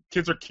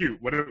 kids are cute.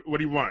 What do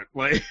you want?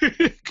 Like,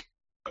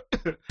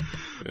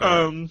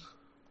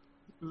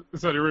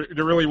 So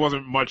there really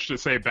wasn't much to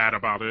say bad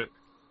about it.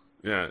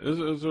 Yeah, it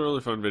was a really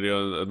fun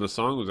video, and the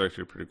song was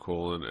actually pretty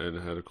cool, and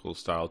it had a cool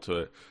style to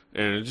it,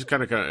 and it just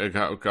kind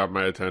of got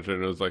my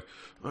attention. It was like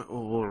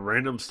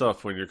random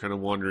stuff when you're kind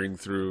of wandering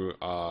through,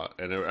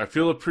 and I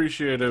feel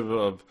appreciative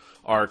of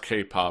our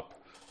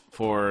K-pop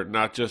for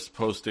not just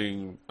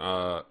posting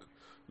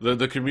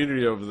the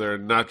community over there,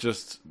 not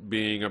just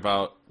being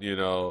about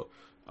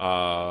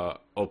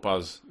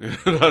oppas,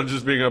 not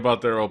just being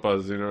about their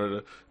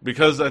oppas,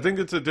 because I think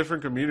it's a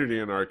different community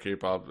in our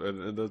K-pop,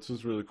 and that's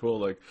just really cool.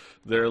 Like,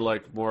 they're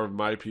like more of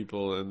my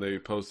people, and they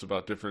post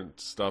about different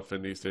stuff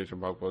in East Asian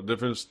pop,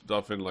 different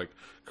stuff in like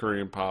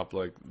Korean pop,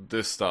 like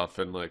this stuff,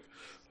 and like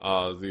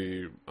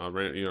the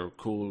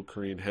cool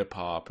Korean hip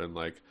hop, and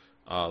like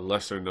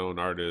lesser known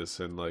artists,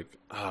 and like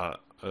I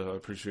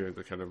appreciate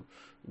the kind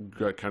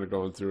of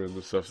going through and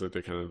the stuff that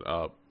they kind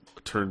of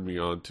turned me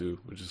on to,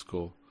 which is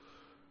cool.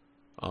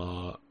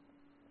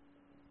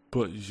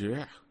 But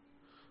yeah,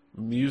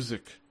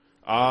 music.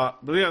 But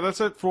yeah,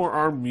 that's it for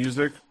our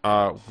music.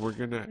 We're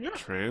gonna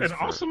transfer. An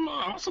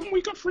awesome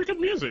week of freaking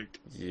music.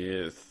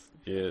 Yes,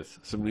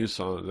 some new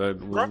songs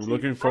that we're Brought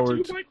looking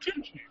forward to. By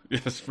Kimchi.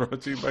 Yes,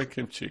 brought to you by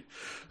Kimchi.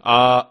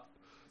 We're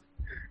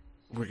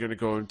gonna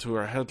go into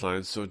our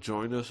headlines, so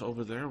join us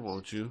over there,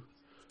 won't you?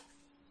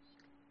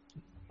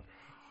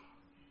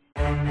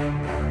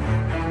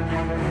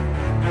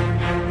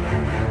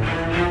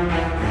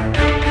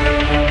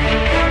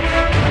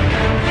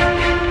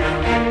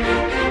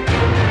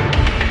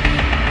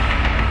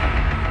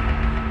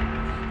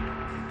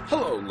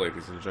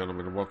 Ladies and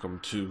gentlemen, and welcome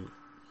to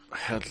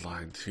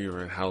Headlines here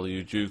at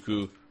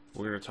Hallyu-Juku.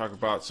 We're going to talk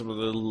about some of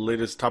the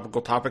latest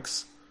topical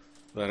topics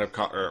that have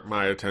caught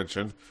my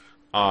attention,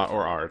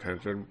 or our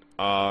attention.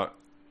 Some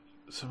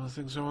of the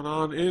things going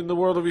on in the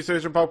world of East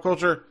Asian pop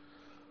culture.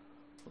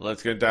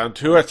 Let's get down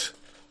to it.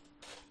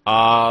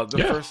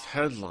 First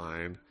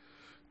headline,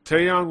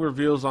 Taeyong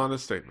reveals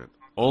honest statement.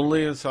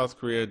 Only in South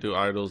Korea do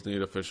idols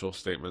need official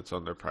statements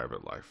on their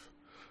private life.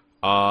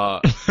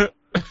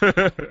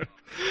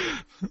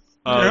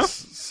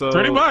 So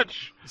pretty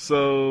much.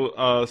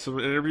 So, some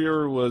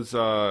interviewer was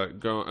asking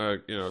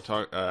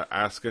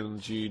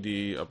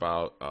GD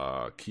about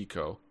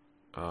Kiko,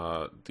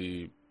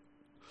 the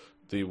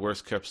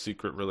worst kept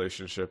secret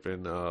relationship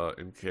in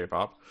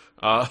K-pop,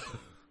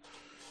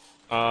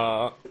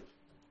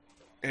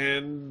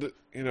 and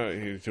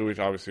to which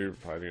obviously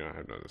replied, I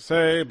have nothing to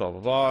say, blah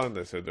blah blah, and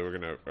they said they were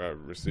going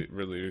to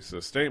release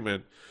a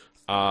statement.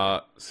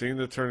 Seeing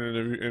the turn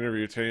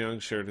interview,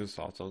 Taeyong shared his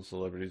thoughts on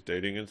celebrities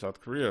dating in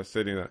South Korea,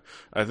 stating that,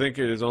 I think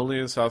it is only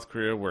in South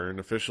Korea where an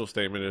official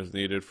statement is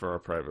needed for our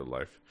private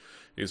life.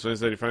 He explains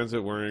that he finds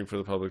it worrying for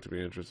the public to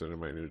be interested in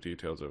minute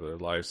details of their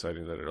life,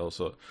 citing that it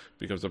also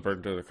becomes a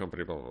burden to the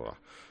company, blah, blah,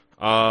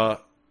 blah.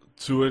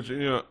 To which,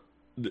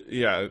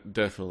 yeah,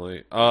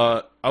 definitely.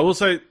 I will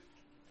say,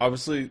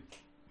 obviously,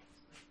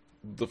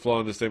 the flaw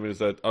in the statement is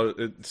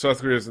that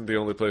South Korea isn't the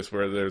only place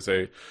where there's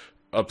a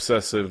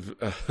obsessive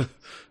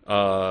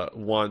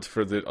want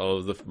for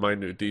the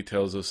minute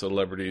details of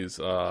celebrities'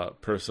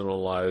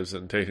 personal lives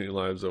and dating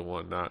lives and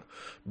whatnot.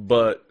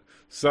 But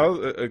South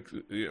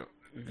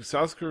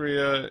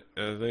Korea,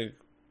 I think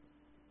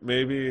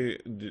maybe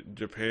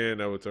Japan,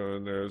 I would throw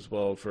in there as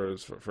well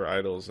for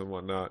idols and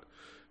whatnot,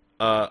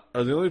 are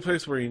the only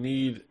place where you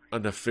need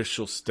an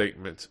official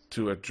statement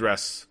to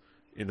address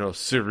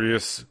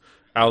serious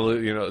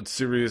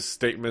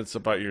statements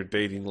about your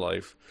dating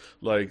life.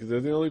 Like,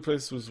 they're the only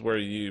places where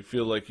you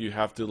feel like you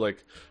have to,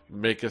 like,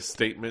 make a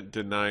statement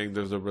denying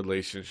there's a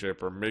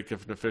relationship, or make an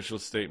official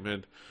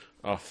statement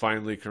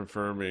finally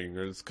confirming.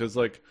 Because,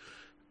 like,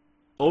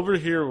 over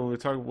here,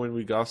 when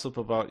we gossip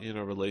about,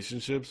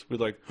 relationships, we're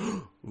like,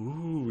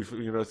 ooh,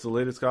 it's the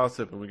latest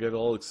gossip, and we get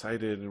all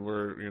excited, and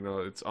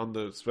we're, it's on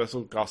the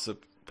special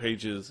gossip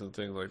pages and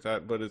things like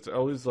that. But it's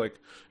always, like,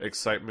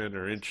 excitement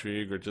or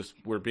intrigue, or just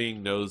we're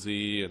being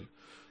nosy, and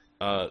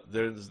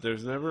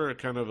there's never a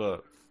kind of a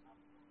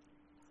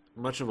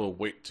much of a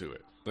weight to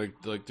it. Like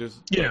there's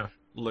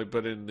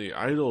but in the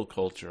idol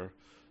culture,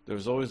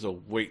 there's always a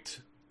weight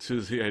to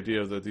the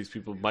idea that these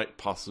people might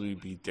possibly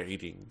be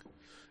dating.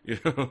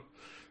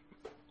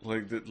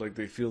 Like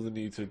they feel the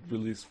need to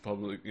release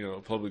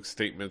public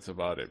statements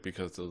about it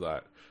because of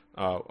that.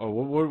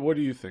 What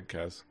do you think,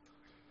 Kaz?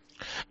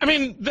 I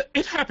mean,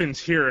 it happens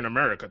here in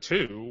America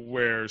too,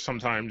 where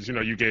sometimes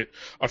you get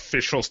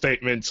official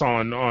statements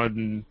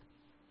on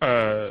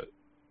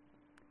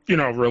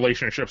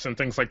relationships and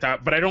things like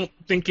that, but I don't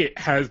think it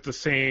has the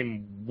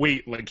same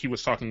weight, like he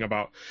was talking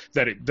about,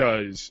 that it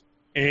does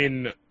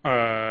in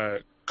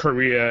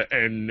Korea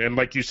and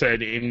like you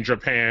said, in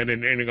Japan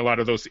and in a lot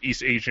of those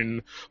East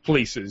Asian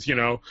places,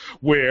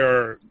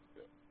 where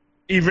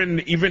even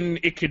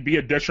it could be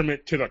a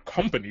detriment to the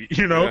company,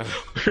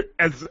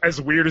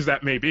 as weird as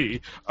that may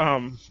be,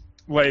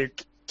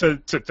 like to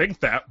think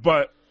that,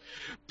 but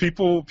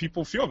people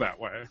feel that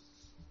way.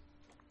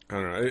 I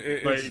don't know.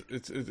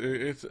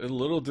 It's a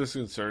little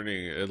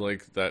disconcerting,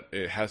 like that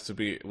it has to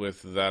be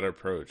with that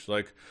approach.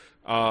 Like,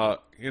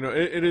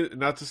 it is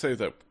not to say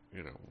that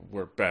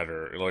we're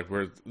better, like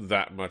we're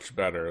that much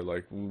better.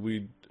 Like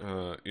we,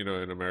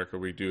 in America,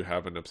 we do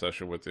have an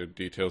obsession with the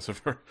details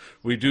of our.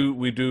 We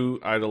do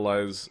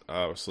idolize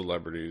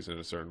celebrities in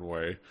a certain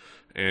way,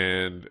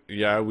 and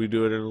yeah, we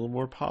do it in a little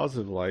more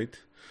positive light,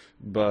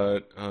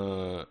 but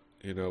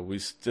we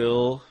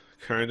still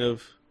kind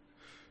of,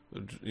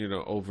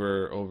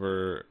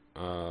 over.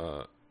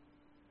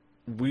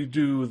 We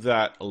do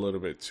that a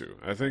little bit too.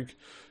 I think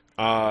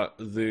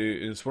the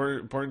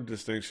important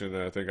distinction,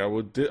 I think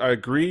I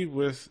agree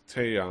with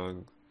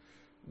Taeyang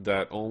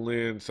that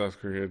only in South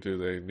Korea do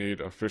they need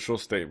official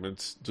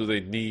statements. Do they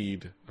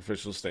need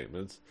official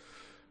statements?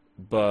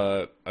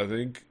 But I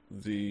think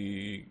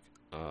the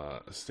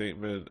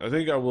statement. I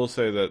think I will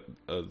say that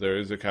there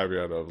is a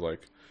caveat of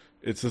like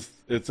it's a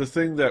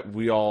thing that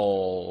we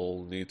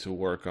all need to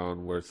work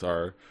on with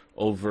our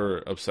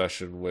over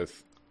obsession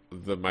with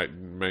the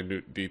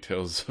minute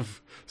details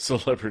of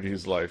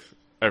celebrities' life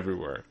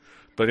everywhere.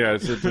 But yeah,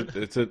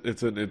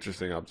 it's an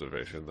interesting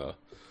observation, though.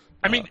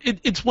 I mean,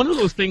 it's one of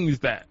those things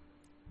that,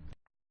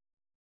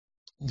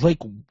 like,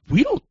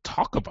 we don't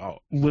talk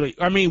about. Like,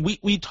 I mean,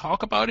 we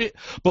talk about it,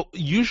 but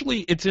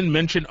usually it's in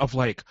mention of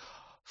like,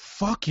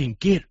 fucking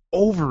get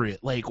over it.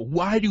 Like,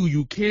 why do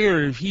you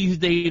care if he's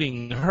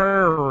dating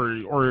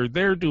her or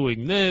they're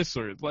doing this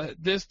or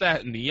this,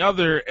 that, and the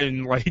other?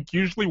 And like,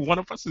 usually one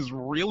of us is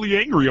really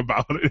angry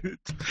about it.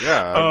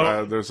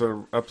 Yeah, there's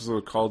an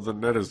episode called "The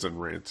Netizen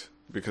Rant"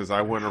 because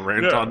I went on a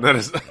rant on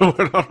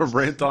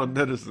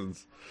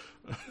netizens.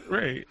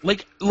 Right,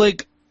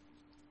 like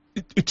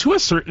to a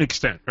certain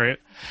extent, right?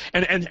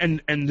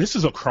 And this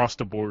is across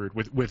the board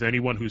with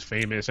anyone who's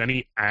famous,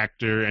 any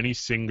actor, any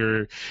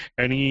singer,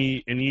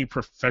 any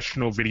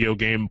professional video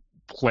game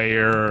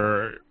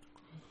player,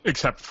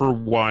 except for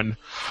one.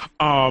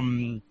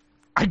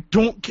 I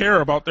don't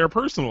care about their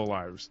personal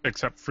lives,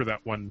 except for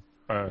that one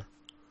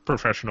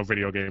professional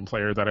video game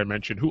player that I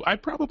mentioned, who I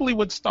probably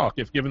would stalk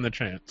if given the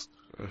chance.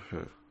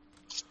 Uh-huh.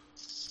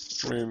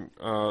 I mean,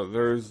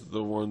 there's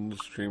the one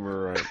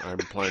streamer I'm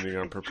planning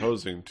on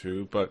proposing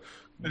to, but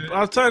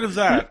outside of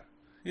that,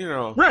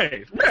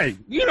 right.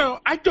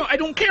 I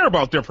don't care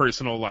about their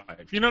personal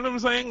life. You know what I'm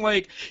saying?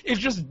 Like, it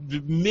just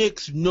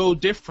makes no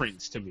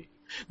difference to me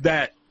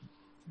that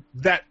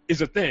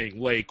is a thing.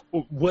 Like,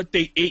 what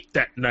they ate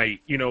that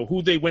night,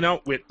 who they went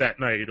out with that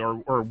night,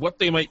 or what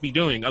they might be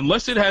doing,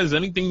 unless it has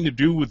anything to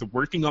do with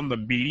working on the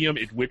medium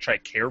in which I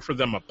care for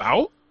them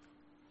about.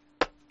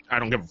 I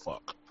don't give a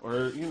fuck.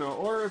 Or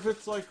or if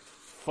it's like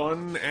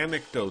fun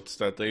anecdotes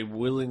that they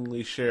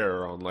willingly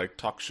share on like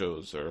talk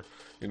shows or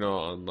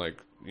on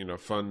like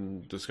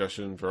fun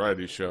discussion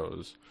variety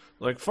shows,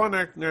 like fun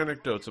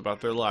anecdotes about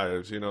their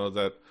lives,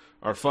 that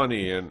are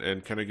funny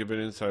and kind of give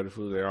an insight of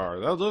who they are.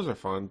 Those are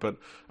fun, but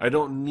I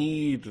don't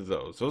need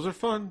those. Those are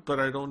fun, but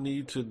I don't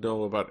need to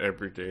know about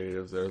every day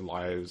of their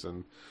lives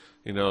and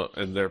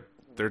and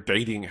their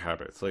dating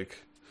habits.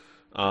 Like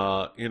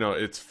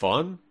it's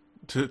fun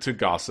to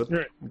gossip.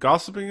 Right.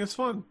 Gossiping is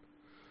fun.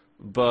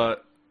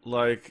 But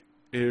like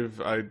if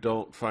I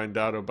don't find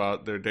out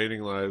about their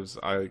dating lives,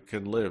 I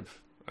can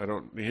live. I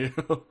don't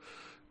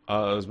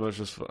as much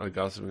as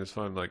gossiping is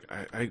fun. Like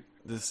I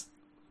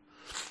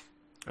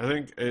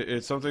think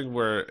it's something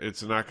where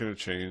it's not going to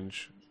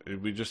change.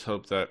 We just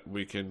hope that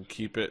we can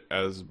keep it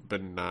as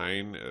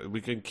benign.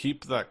 We can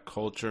keep that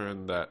culture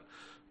and that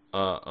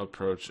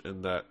approach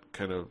and that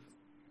kind of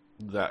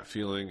that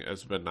feeling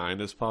as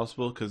benign as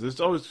possible, because it's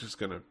always just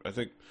gonna. I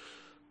think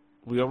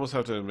we almost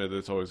have to admit that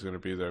it's always going to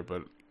be there.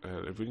 But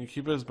if we can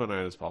keep it as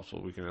benign as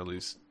possible, we can at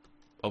least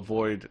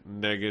avoid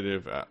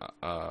negative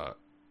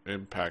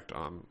impact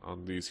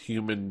on these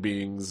human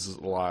beings'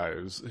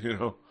 lives.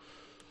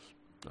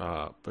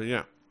 But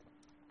yeah,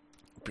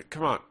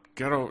 come on,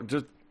 get over.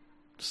 Just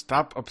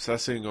stop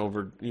obsessing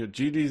over.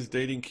 GD's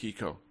dating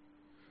Kiko.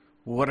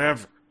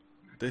 Whatever,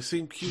 they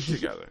seem cute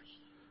together.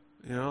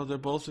 They're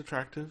both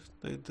attractive.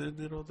 They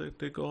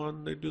go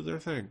on, they do their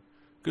thing.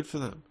 Good for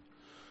them.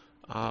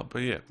 But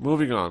yeah,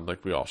 moving on,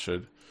 like we all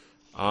should.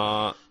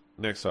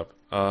 Next up,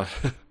 to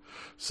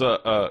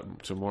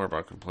more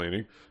about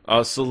complaining.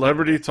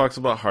 Celebrity talks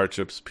about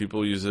hardships.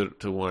 People use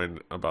it to whine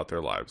about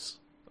their lives.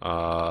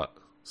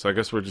 So I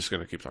guess we're just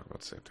going to keep talking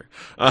about the same thing.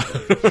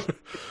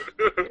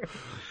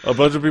 A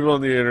bunch of people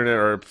on the internet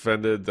are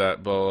offended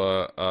that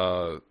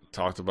Boa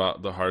talked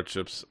about the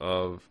hardships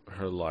of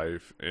her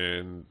life,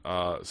 and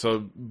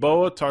so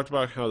Boa talked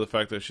about how the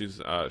fact that she's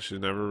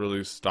never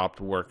really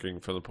stopped working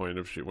from the point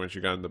of when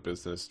she got into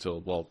business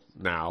till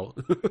now,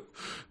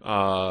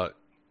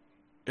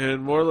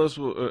 and more or less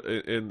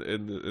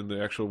in the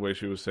actual way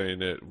she was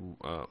saying it.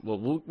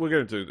 We'll get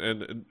into it,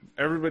 and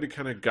everybody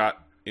kind of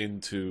got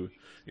into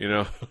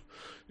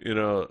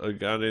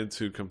got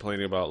into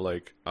complaining about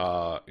like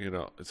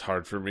it's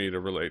hard for me to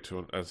relate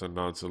to as a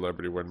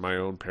non-celebrity when my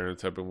own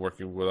parents have been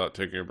working without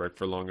taking a break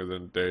for longer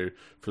than a day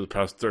for the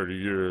past 30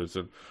 years,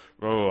 and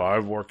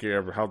I'm working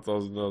every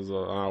 $1,000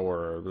 an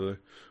hour.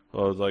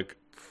 Like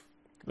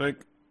I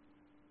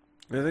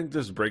think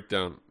this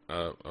breakdown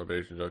of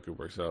Asian Jockey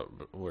works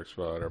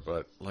better,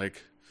 but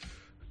like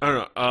I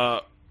don't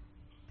know.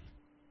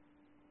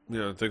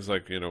 things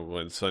like,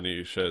 when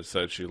Sunny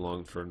said she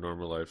longed for a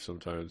normal life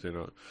sometimes,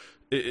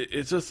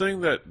 it's a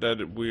thing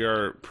that we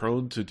are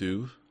prone to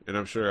do. And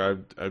I'm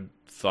sure I've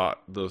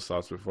thought those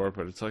thoughts before,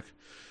 but it's like,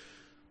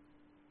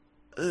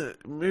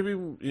 maybe,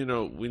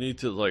 we need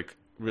to like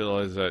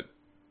realize that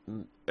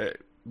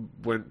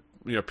when,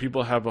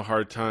 people have a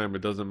hard time,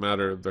 it doesn't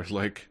matter if they're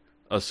like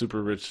a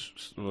super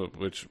rich,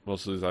 which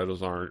most of these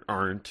idols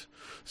aren't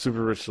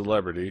super rich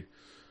celebrity.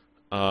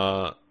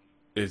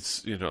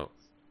 It's,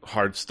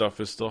 hard stuff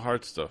is still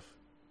hard stuff.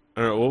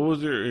 I don't know. What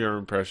was your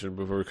impression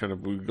before we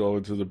go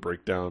into the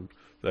breakdown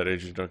that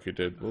Asian Junkie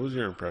did? What was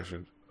your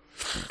impression?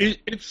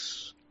 It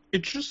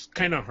just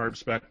kind of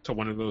harps back to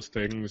one of those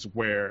things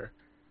where,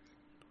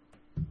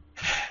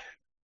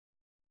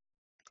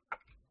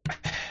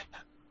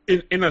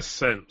 in a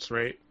sense,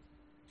 right?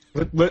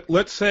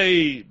 Let's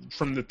say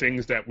from the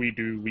things that we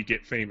do, we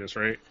get famous,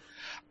 right?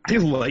 I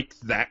like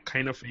that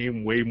kind of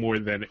fame way more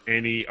than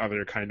any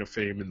other kind of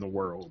fame in the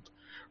world,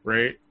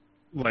 right?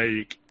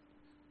 Like,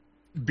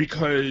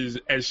 because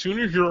as soon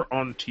as you're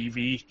on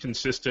TV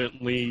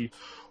consistently,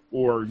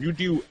 or you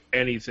do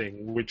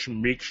anything which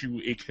makes you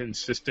a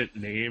consistent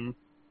name,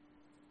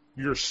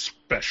 you're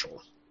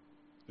special,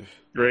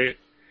 right?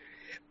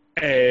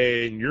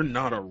 And you're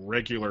not a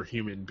regular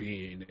human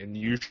being, and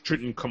you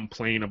shouldn't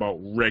complain about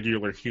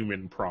regular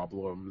human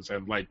problems,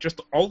 and like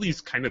just all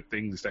these kind of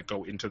things that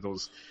go into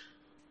those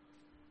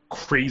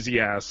crazy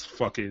ass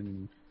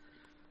fucking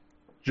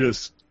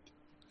just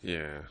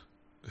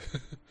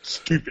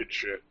stupid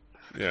shit.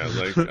 Yeah,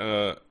 like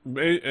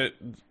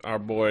our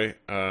boy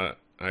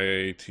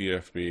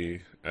IATFB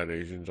at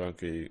Asian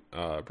Junkie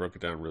broke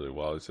it down really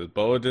well. He said,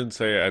 Boa didn't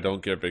say I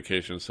don't get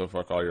vacations, so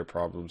fuck all your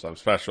problems, I'm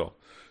special.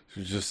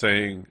 She's just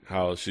saying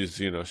how she's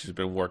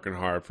been working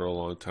hard for a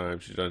long time.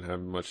 She doesn't have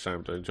much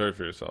time to enjoy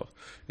for herself.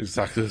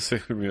 Exactly the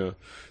same,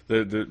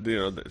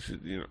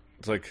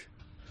 it's like,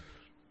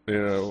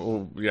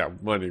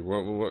 money.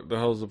 What the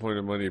hell is the point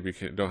of money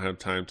if you don't have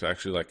time to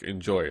actually like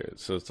enjoy it?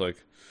 So it's like,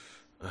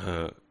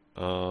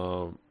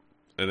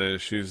 and then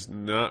she's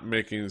not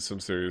making some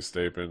serious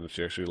statement.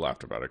 She actually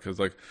laughed about it because,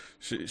 like,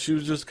 she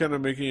was just kind of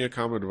making a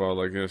comment about,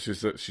 like, she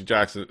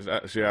asked,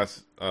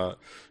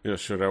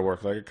 should I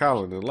work like a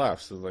cow, and then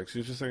laughs. And like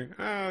she's just saying,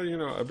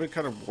 I've been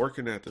kind of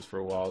working at this for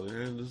a while,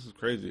 and this is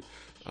crazy.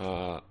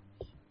 And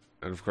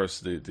of course,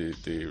 the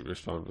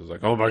response was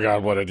like, "Oh my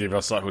God, what a diva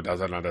slut who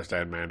doesn't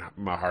understand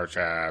my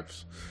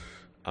hardships."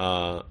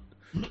 And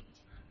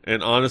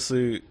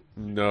honestly,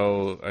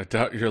 no, I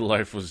doubt your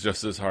life was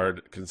just as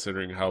hard,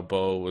 considering how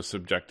Bo was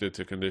subjected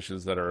to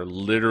conditions that are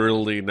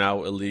literally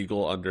now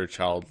illegal under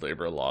child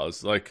labor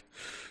laws. Like,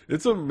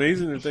 it's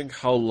amazing to think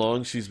how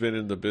long she's been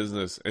in the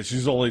business, and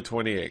she's only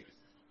 28.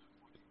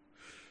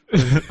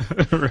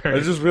 Right. I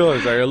just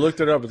realized, I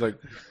looked it up. It's like,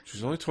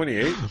 she's only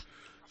 28.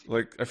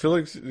 Like, I feel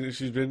like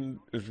she's been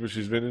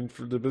in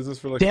the business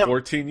for like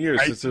 14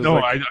 years. Since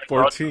I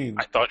 14.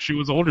 I thought she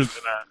was older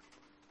than that.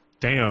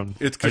 Damn.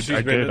 It's because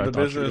she's been in the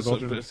business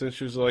since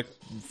she was like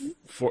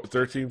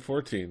 13,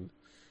 14.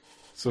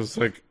 So it's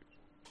like,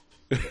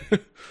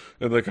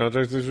 and the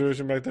contract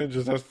situation back then,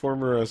 just as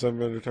former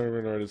Seven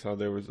retirement artists, how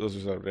those were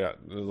set up. Yeah,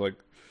 it was like,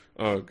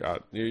 oh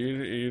God,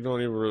 you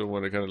don't even really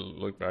want to kind of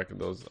look back at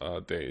those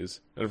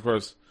days. And of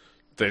course,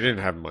 they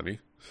didn't have money.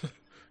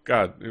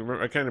 God,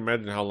 I can't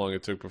imagine how long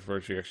it took before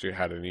she actually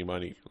had any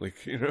money. Like,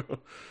 we're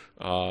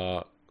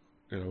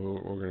going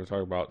to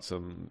talk about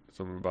some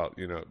about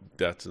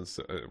debts and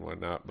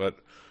whatnot, but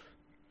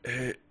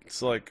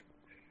it's like,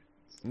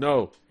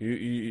 no,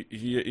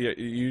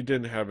 you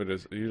didn't have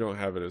it you don't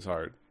have it as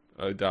hard.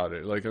 I doubt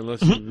it. Like,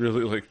 unless you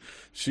really like,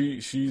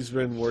 she's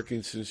been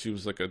working since she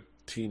was like a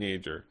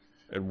teenager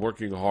and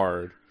working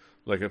hard,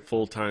 like a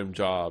full-time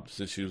job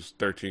since she was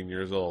 13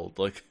 years old.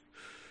 Like,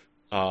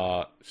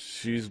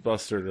 she's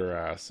busted her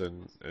ass,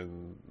 and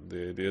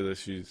the idea that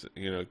she's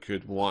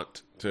could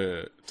want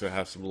to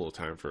have some little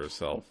time for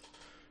herself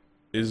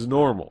is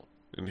normal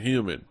and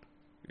human.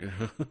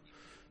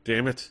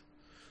 Damn it!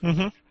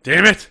 Mm-hmm.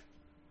 Damn it!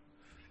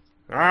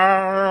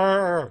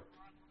 Ah!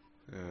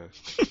 Yeah.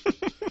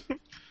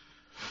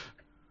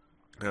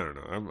 I don't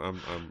know.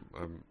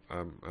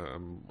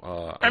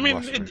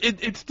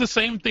 It's the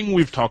same thing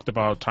we've talked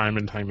about time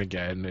and time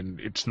again, and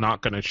it's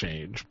not going to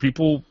change.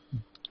 People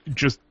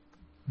just.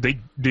 They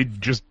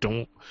just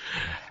don't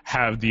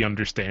have the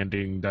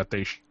understanding that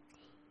they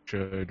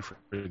should for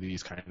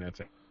these kind of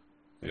things.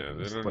 Yeah,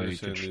 they don't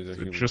understand these are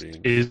human just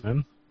beings.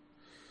 Isn't.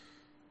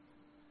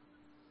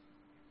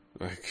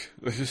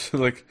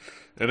 Like,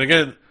 and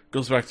again,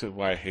 goes back to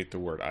why I hate the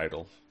word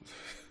idol.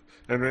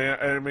 And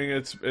I mean,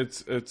 it's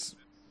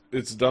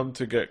dumb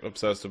to get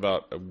obsessed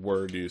about a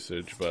word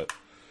usage, but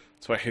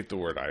that's why I hate the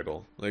word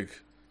idol.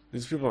 Like,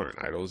 these people aren't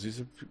idols.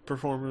 These are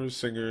performers,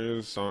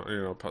 singers,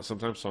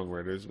 sometimes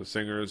songwriters, but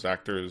singers,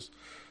 actors,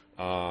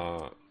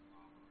 MCs,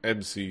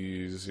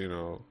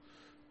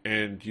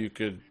 and you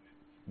could.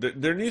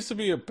 There needs to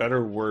be a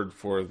better word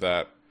for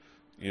that,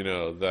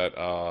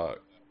 that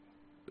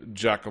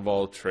jack of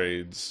all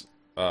trades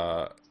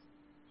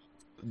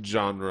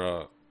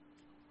genre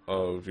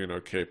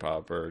of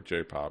K-pop or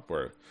J-pop,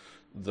 where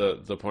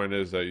the point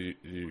is that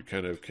you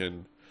kind of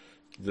can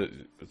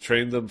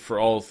train them for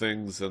all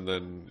things, and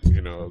then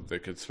they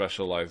could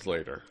specialize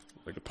later,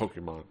 like a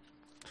Pokemon.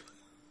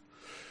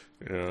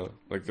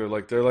 Like they're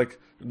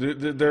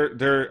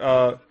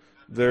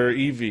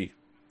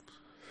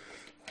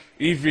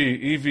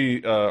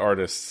EV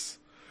artists.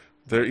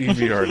 They're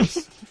EV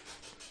artists.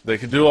 They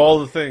can do all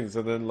the things,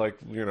 and then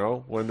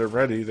when they're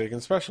ready, they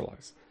can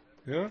specialize.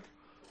 Yeah.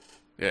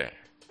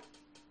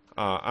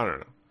 I don't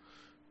know.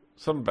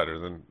 Something better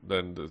than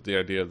the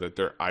idea that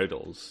they're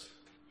idols.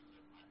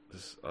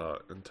 This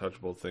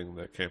untouchable thing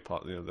that can't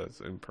that's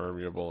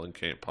impermeable and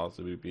can't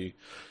possibly be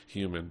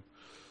human.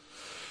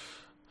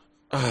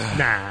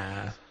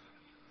 Nah.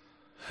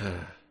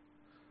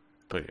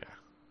 But yeah,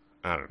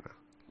 I don't know.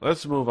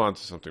 Let's move on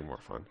to something more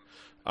fun.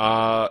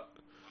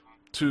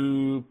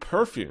 To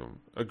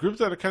Perfume, a group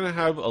that I kind of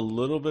have a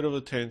little bit of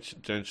a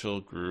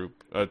tangential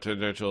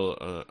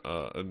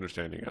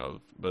understanding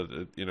of, but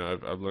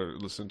I've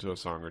listened to a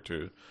song or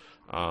two,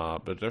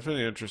 but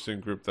definitely an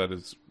interesting group that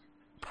is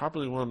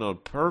probably well known.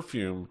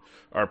 Perfume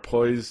are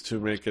poised to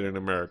make it in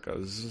America.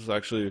 This is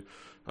actually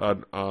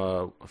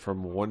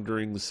from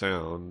Wandering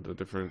Sound, a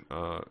different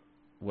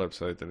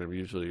website than I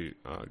usually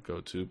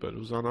go to, but it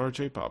was on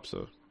RJ-Pop,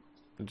 so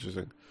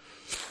interesting.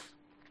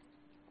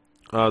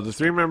 The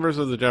three members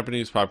of the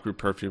Japanese pop group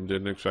Perfume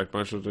didn't expect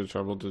much as they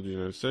traveled to the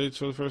United States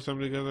for the first time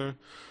together.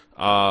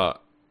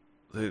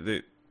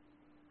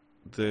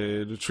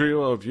 The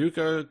trio of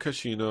Yuka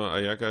Kashino,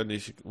 Ayaka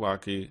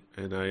Nishiwaki,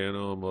 and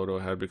Ayano Omoto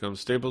had become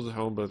staples at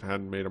home but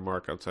hadn't made a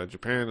mark outside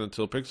Japan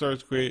until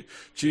Pixar's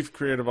chief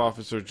creative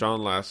officer John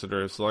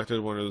Lasseter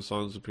selected one of the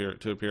songs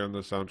to appear on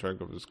the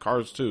soundtrack of his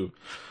Cars 2.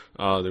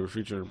 They were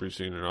featured in a brief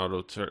scene in an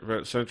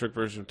auto-centric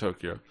version of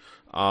Tokyo.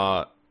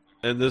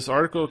 And this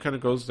article kind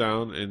of goes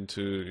down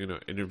into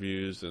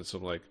interviews and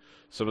some of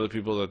the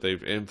people that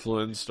they've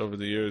influenced over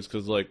the years,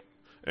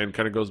 and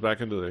kind of goes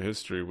back into their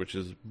history, which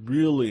is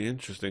really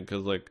interesting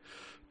because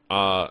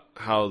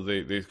how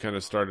they kind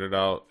of started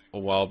out a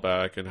while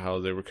back, and how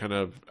they were kind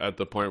of at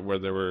the point where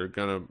they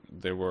kind of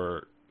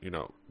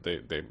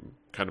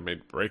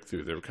made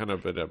breakthrough. They were kind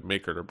of at a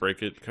make it or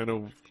break it kind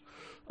of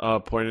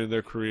point in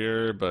their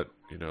career, but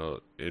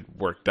it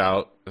worked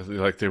out.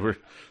 Like they were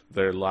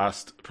their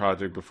last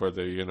project before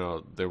they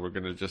were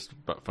going to just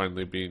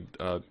finally be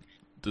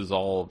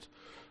dissolved.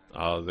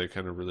 They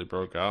kind of really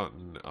broke out,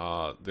 and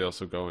they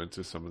also go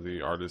into some of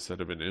the artists that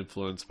have been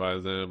influenced by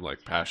them,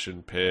 like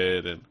Passion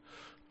Pit and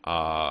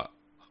other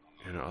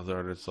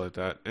artists like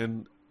that.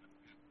 And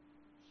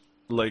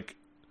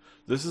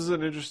this is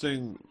an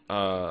interesting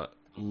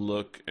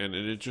look and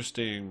an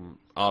interesting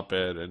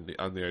op-ed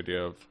on the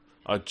idea of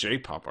a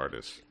J-pop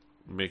artist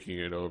making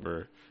it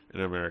over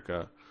in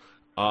America.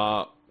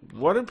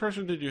 What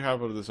impression did you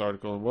have of this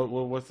article, and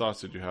what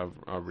thoughts did you have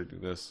reading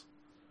this?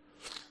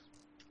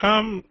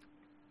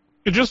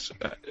 It just,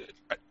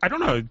 I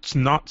don't know. It's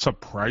not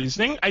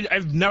surprising.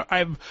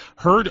 I've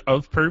heard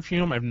of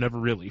Perfume. I've never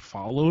really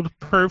followed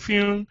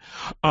Perfume,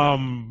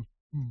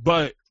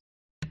 but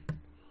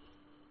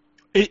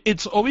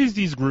it's always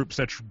these groups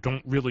that you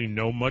don't really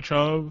know much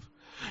of.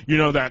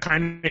 That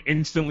kind of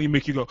instantly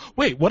make you go,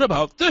 wait, what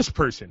about this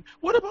person?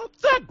 What about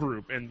that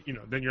group? And,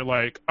 then you're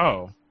like,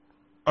 oh,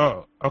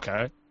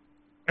 okay.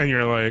 And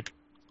you're like,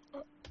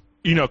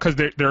 because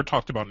they're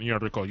talked about in the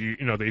article.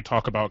 They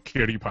talk about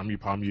Kyary Pamyu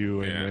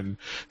Pamyu and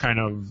kind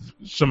of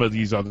some of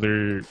these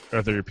other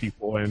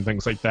people and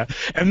things like that.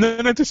 And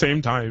then at the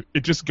same time,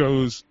 it just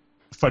goes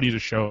funny to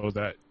show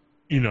that,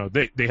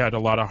 they had a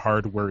lot of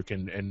hard work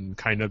and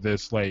kind of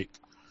this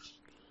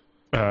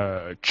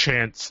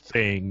chance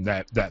thing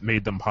that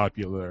made them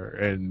popular,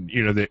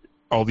 and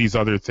all these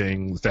other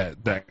things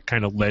that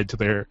kind of led to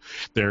their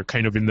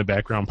kind of in the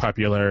background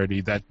popularity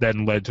that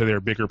then led to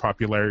their bigger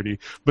popularity.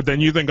 But then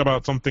you think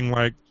about something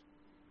like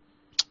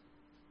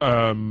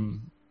oh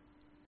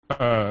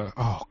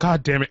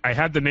god damn it, I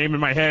had the name in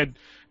my head,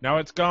 now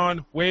it's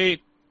gone.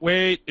 Wait,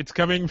 it's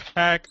coming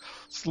back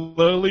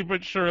slowly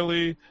but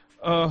surely.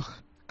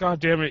 God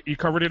damn it, you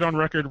covered it on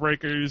Record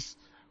Breakers.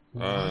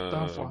 What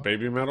the fuck?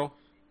 Baby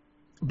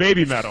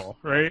Metal,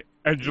 right?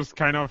 And just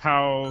kind of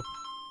how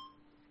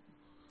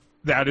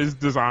that is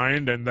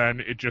designed, and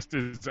then it just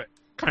is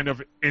kind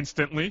of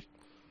instantly.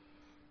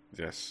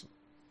 Yes.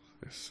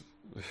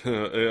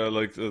 Yeah,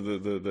 like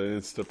the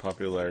instant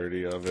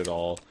popularity of it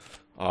all.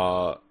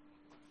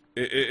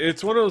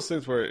 It's one of those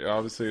things where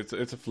obviously it's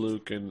a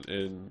fluke, and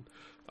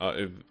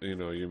if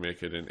you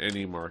make it in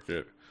any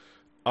market.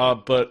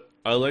 But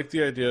I like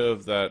the idea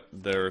of that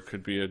there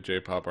could be a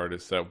J-pop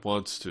artist that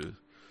wants to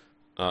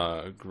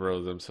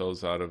grow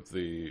themselves out of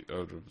the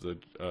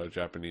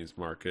Japanese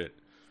market,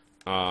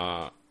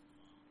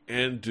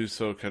 and do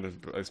so kind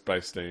of by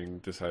staying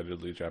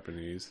decidedly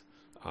Japanese.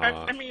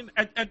 I mean,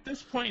 at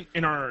this point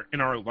in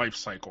our life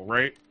cycle,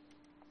 right?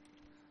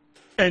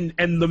 And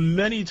the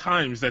many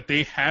times that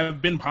they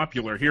have been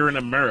popular here in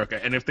America,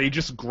 and if they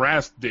just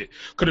grasped it,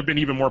 could have been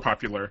even more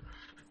popular.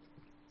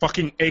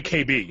 fucking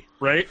AKB,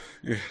 right?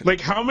 Yeah. Like,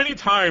 how many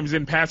times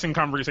in passing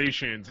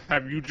conversations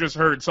have you just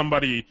heard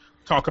somebody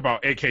talk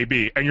about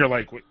AKB, and you're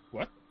like, wait,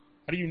 what?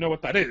 How do you know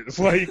what that is?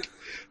 Like,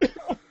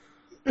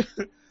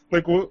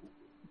 like, what?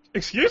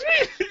 Excuse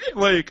me?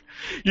 Like,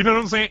 you know what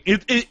I'm saying?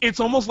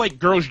 It's almost like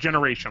Girls'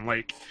 Generation.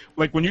 Like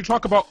when you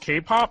talk about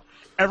K-pop,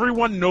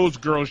 everyone knows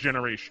Girls'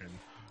 Generation.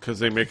 Because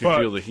they make you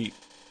feel the heat.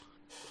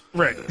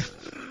 Right.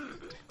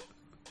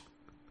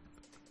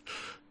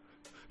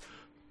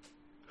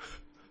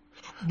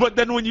 But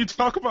then when you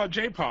talk about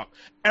J-pop,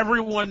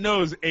 everyone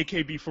knows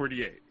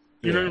AKB48.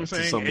 You know what I'm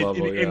saying? Some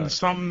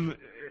level,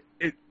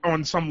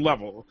 on some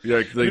level.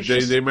 Yeah, like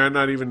they might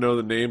not even know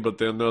the name, but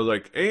they'll know,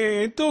 like,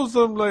 hey, ain't those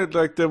some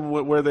like them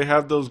where they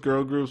have those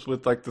girl groups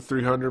with like the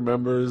 300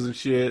 members and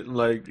shit, and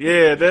like,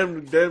 yeah,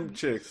 them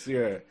chicks,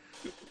 yeah.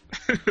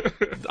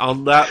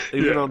 On that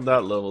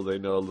level, they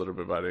know a little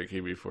bit about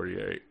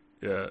AKB48.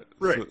 Yeah,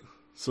 right.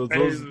 So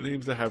those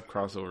names that have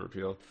crossover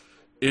appeal,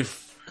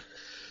 if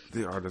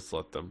the artists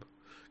let them,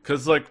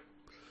 because like,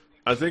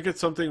 I think it's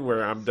something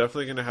where I'm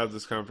definitely going to have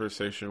this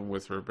conversation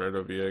with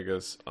Roberto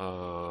Villegas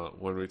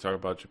when we talk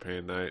about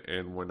Japan Night,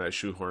 and when I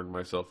shoehorn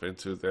myself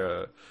into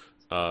the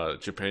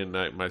Japan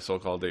Night, my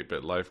so-called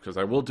 8-bit life, because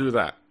I will do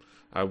that.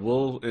 I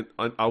will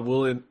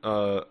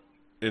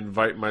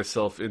invite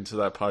myself into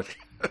that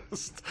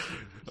podcast.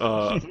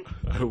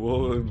 I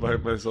will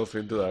invite myself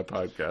into that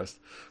podcast.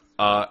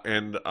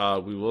 And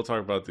we will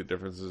talk about the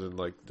differences in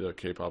like the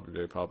K-pop and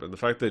J-pop, and the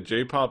fact that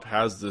J-pop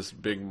has this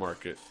big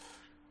market,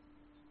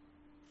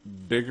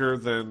 bigger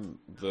than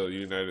the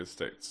United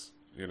States,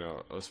 you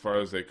know, as far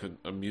as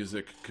a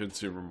music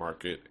consumer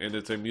market, and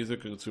it's a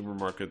music consumer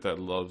market that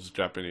loves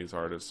Japanese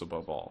artists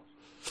above all.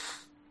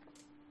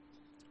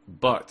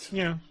 But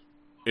yeah,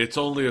 it's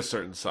only a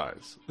certain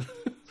size.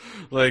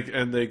 Like,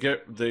 and they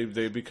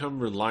become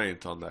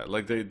reliant on that.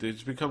 Like they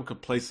just become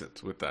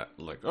complacent with that.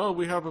 Like, oh,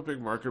 we have a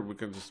big market, we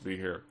can just be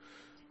here.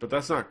 But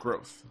that's not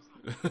growth.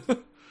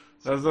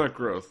 That's not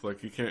growth.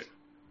 Like, you can't,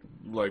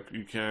 like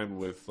you can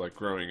with like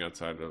growing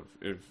outside of,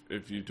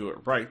 if you do it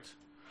right,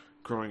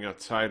 growing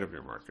outside of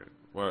your market.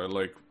 Well,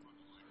 like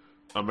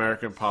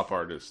American pop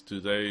artists, do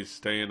they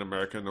stay in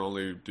America and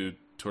only do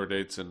tour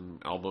dates and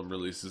album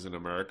releases in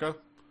America?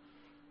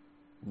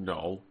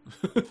 No.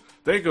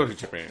 They go to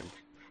Japan,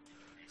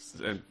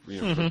 and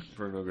you know,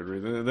 for no good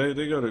reason.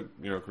 They go to,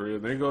 you know, Korea.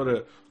 They go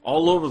to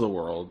all over the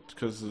world,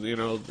 because, you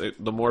know,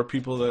 the more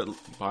people that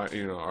buy,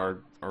 you know, are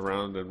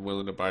around and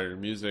willing to buy your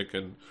music,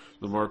 and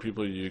the more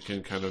people you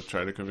can kind of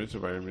try to convince to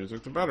buy your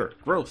music, the better.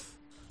 Growth.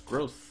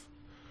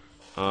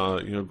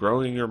 You know,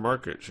 growing your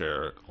market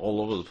share all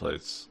over the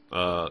place.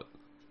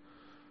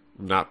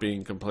 Not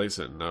being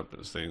complacent, not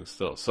staying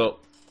still. So,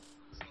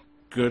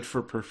 good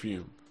for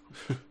Perfume.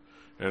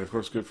 And, of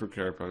course, good for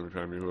Cara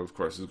Pravatami, who, of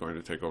course, is going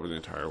to take over the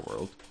entire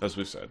world, as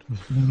we said.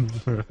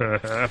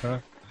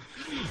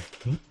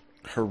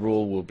 Her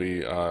rule will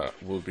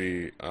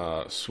be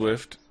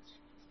swift,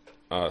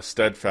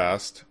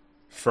 steadfast,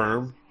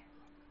 firm,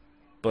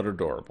 but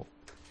adorable.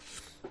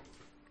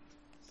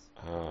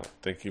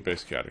 Thank you,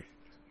 Bass Caddy.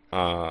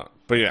 But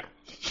yeah,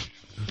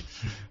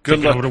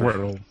 good luck. Over the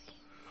world.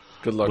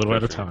 Good luck. A little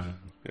Perfume. at a time.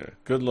 Yeah,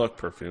 good luck,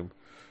 Perfume.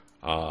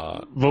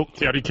 Vote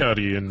Caddy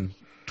Caddy in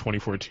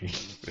 2014.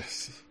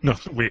 Yes. No,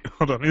 wait,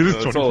 hold on. It is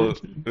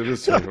 2014. It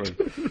is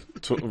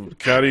 2014.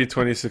 Caddy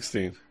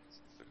 2016.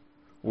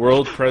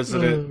 World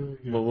president.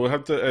 Well, we'll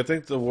have to. I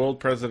think the world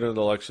president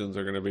elections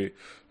are going to be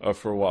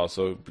for a while.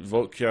 So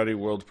vote Caddy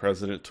world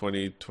president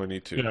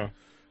 2022. Yeah.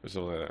 Or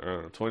something like that. I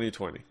don't know.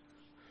 2020.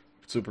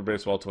 Super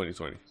Baseball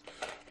 2020.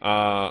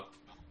 But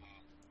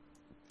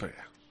yeah.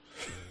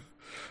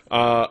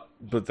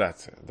 But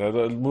that's it.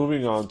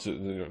 Moving on to,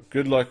 you know,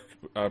 good luck,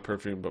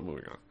 Perfume. But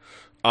moving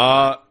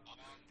on.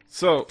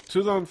 So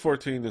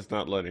 2014 is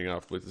not letting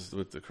up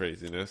with the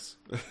craziness,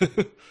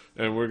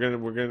 and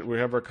we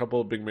have our couple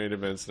of big main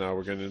events now.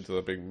 We're getting into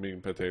the big meat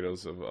and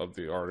potatoes of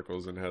the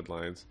articles and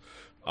headlines.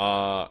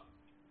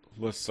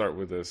 Let's start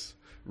with this.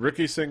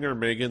 Rookie singer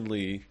Megan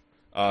Lee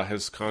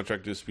has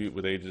contract dispute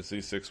with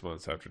agency 6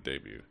 months after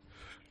debut.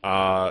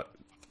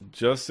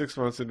 Just 6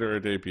 months into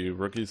her debut,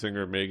 rookie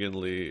singer Megan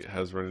Lee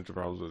has run into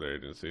problems with the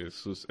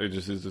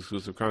agency's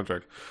exclusive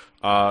contract.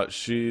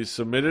 She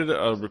submitted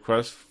a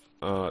request.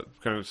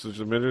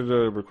 Submitted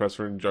a request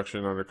for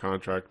injunction on her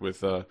contract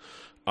with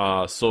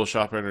Soul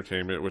Shop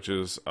Entertainment, which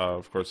is,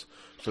 of course,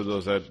 for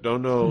those that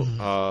don't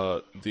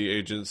know, the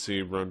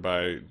agency run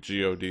by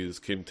GOD's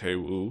Kim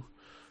Tae-woo.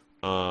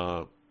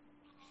 A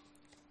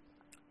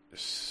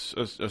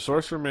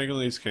source from Megan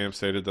Lee's camp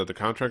stated that the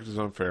contract is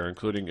unfair,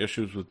 including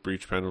issues with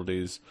breach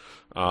penalties,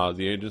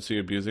 the agency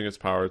abusing its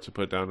power to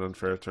put down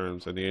unfair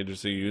terms, and the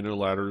agency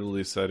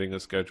unilaterally setting a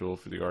schedule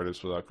for the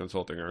artist without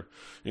consulting her.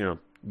 You know,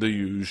 the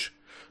usual.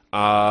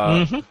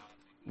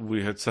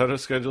 We had set a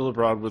schedule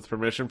abroad with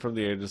permission from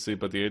the agency,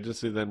 but the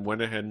agency then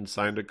went ahead and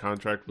signed a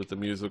contract with the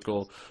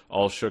musical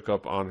All Shook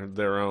Up on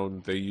their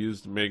own. They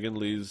used Megan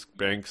Lee's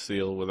bank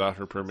seal without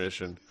her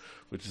permission,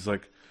 which is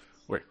like,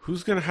 wait,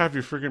 who's gonna have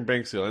your freaking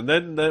bank seal? And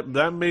then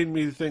that made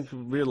me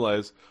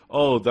realize,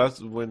 oh, that's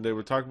when they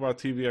were talking about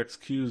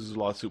TVXQ's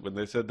lawsuit when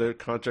they said their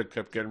contract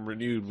kept getting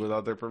renewed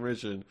without their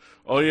permission.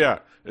 Oh yeah,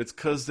 it's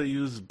because they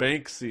use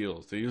bank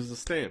seals. They use the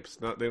stamps.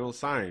 They don't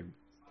sign.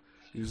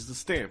 Use the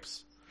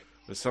stamps.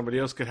 If somebody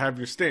else could have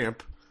your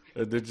stamp,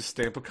 and they just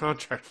stamp a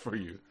contract for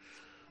you.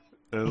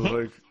 And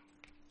like,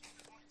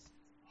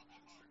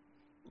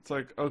 it's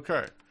like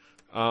okay,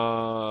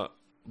 but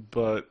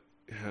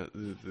yeah,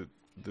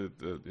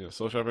 the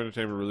Soul Shop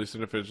Entertainment released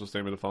an official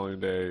statement the following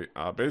day,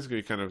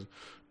 basically kind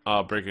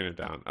of breaking it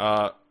down.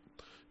 As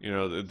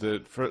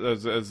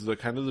the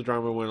kind of the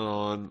drama went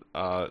on,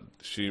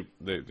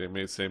 they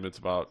made statements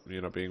about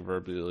being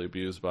verbally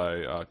abused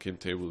by Kim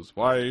Tae-woo's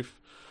wife.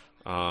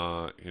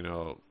 Kind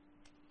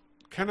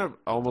of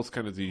almost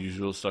kind of the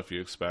usual stuff you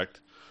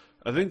expect.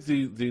 I think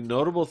the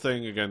notable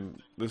thing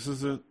again, this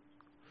isn't.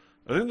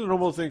 I think the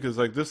notable thing is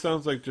like this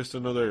sounds like just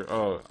another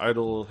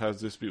Idol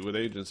has dispute with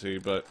agency,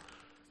 but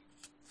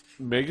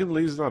Megan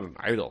Lee's not an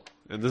idol,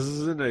 and this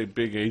isn't a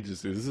big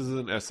agency. This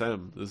isn't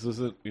SM. This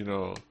isn't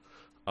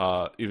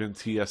even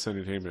TS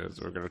Entertainment,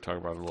 as we're going to talk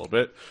about in a little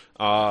bit,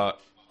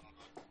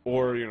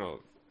 or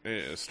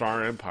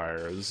Star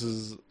Empire. This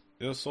is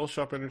Soul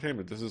Shop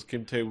Entertainment. This is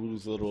Kim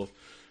Tae-woo's little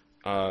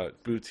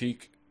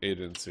boutique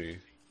agency,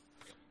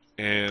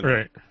 and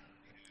right.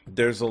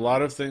 There's a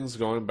lot of things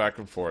going back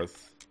and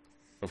forth,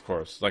 of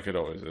course, like it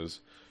always is,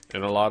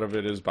 and a lot of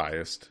it is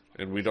biased,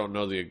 and we don't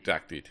know the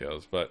exact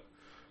details, but.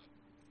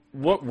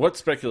 What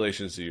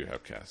speculations do you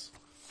have, Cass?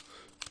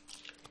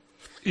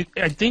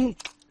 I think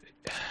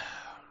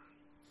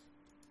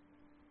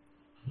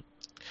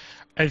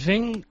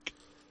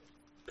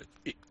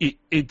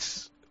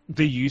it's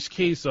the use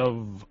case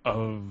of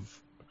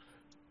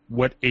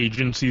what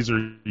agencies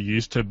are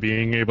used to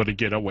being able to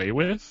get away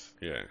with.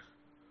 Yeah.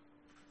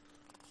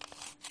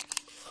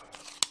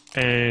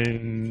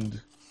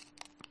 And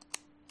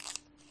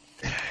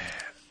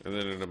then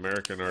an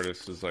American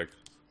artist is like,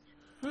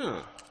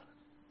 huh.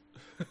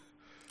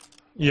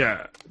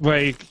 Yeah,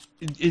 like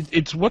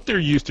it's what they're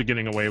used to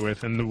getting away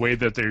with and the way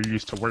that they're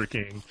used to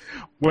working,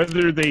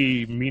 whether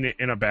they mean it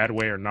in a bad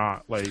way or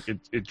not. Like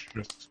it's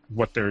just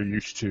what they're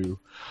used to.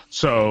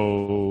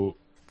 So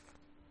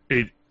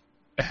it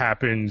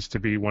happens to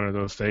be one of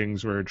those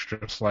things where it's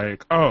just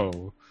like,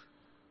 oh,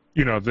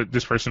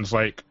 this person's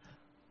like,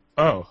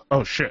 oh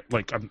shit,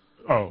 like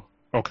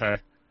okay.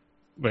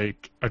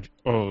 Like, it's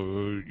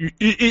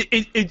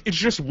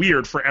just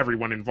weird for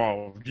everyone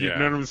involved. You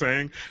know what I'm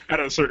saying? At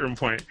a certain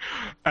point,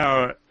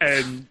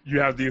 and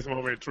you have these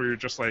moments where you're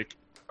just like,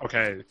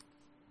 okay,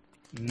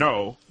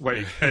 no,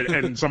 like,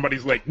 and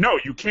somebody's like, no,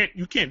 you can't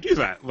do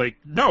that. Like,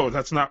 no,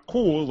 that's not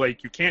cool.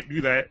 Like, you can't do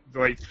that.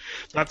 Like,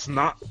 that's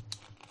not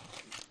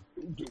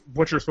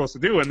what you're supposed to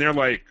do. And they're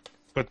like,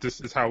 but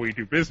this is how we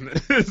do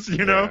business.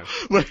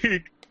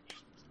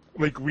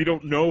 Like we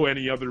don't know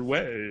any other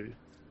way.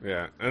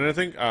 Yeah, and I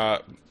think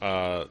at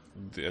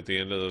the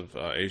end of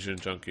Asian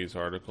Junkie's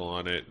article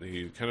on it,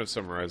 he kind of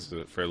summarizes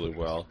it fairly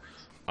well.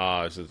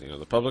 It says,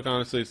 the public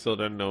honestly still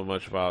doesn't know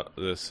much about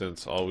this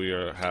since all we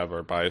have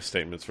are bias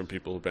statements from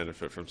people who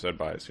benefit from said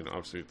bias.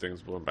 Obviously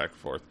things going back and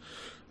forth.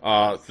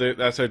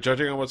 That said,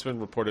 judging on what's been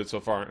reported so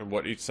far and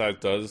what each side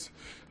does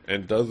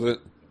and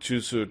doesn't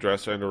choose to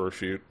address and or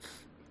refute,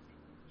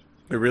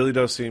 it really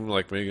does seem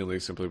like Megan Lee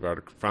simply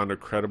found a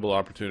credible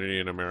opportunity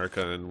in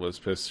America and was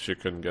pissed she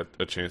couldn't get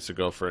a chance to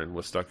go for it and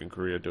was stuck in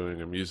Korea doing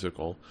a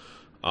musical.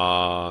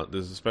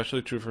 This is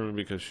especially true for me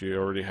because she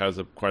already has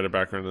quite a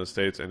background in the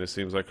States, and it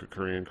seems like her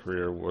Korean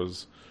career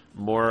was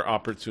more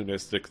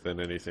opportunistic than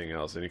anything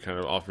else. And he kind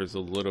of offers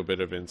a little bit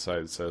of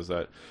insight. Says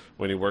that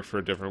when he worked for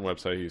a different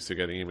website, he used to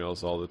get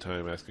emails all the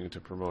time asking to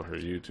promote her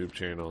YouTube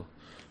channel,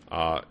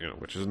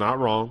 which is not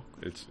wrong.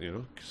 It's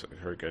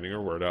her getting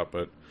her word out,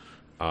 but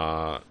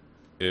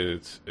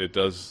it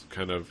does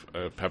kind of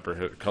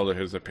color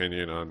his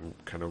opinion on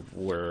kind of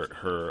where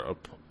her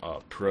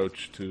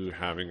approach to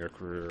having a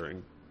career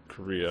in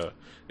Korea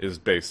is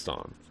based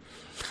on.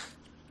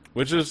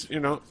 Which is,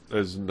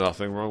 there's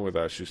nothing wrong with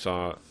that. She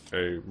saw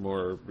a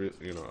more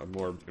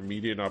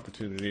immediate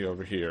opportunity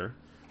over here.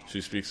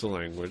 She speaks the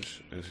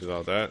language, and she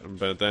thought that.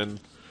 But then,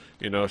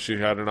 she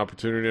had an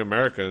opportunity in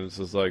America, and it's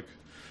just like,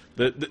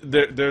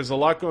 there's a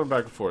lot going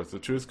back and forth. The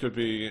truth could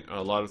be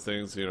a lot of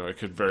things. It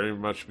could very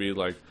much be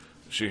like,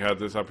 she had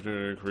this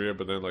opportunity in Korea,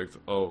 but then like,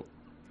 oh,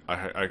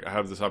 I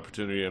have this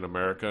opportunity in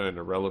America in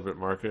a relevant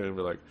market, and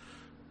be like,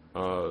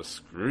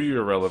 screw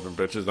you, irrelevant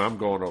bitches, I'm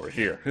going over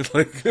here.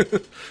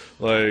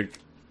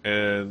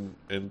 and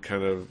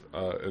kind of,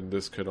 and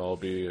this could all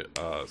be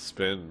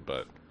spin,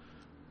 but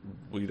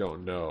we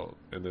don't know.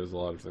 And there's a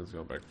lot of things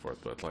going back and forth,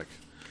 but like,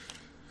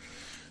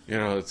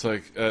 it's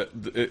like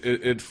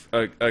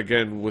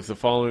again with the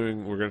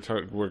following.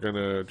 We're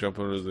gonna jump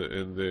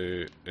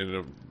into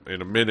in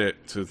a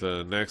minute to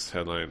the next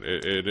headline.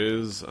 It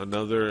is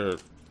another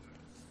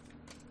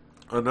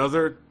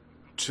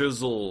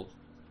chisel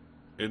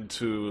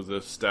into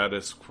the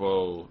status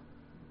quo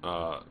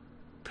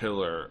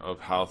pillar of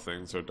how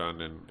things are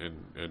done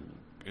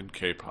in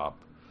K-pop.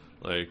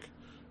 Like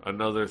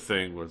another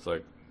thing was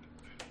like,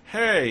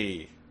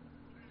 hey,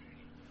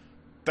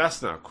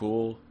 that's not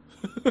cool.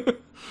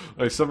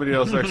 Like somebody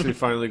else actually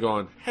finally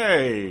going,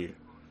 hey,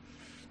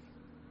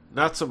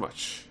 not so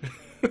much.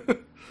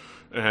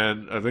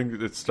 And I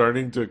think it's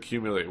starting to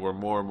accumulate where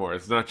more and more.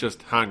 It's not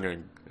just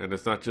hanging, and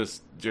it's not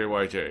just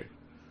JYJ.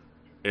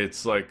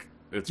 It's like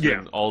it's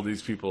been all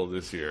these people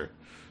this year,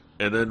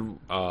 and then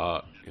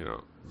now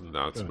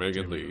it's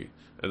Megan Lee,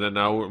 and then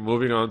now we're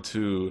moving on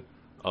to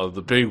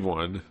the big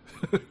one,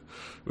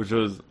 which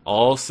was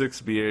all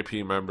 6 BAP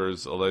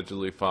members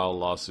allegedly filed a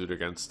lawsuit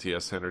against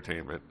TS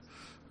Entertainment.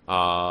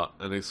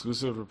 An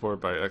exclusive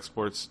report by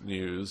Exports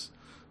News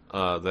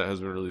that has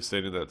been released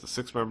stating that the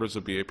 6 members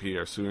of BAP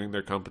are suing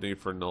their company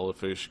for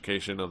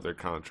nullification of their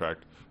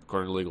contract,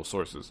 according to legal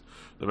sources.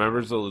 The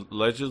members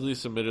allegedly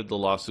submitted the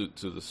lawsuit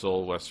to the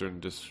Seoul Western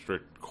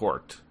District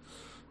Court.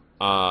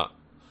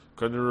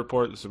 According to the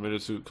report, the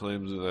submitted suit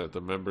claims that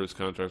the members'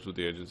 contracts with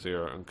the agency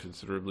are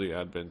unconsiderably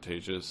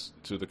advantageous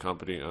to the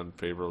company,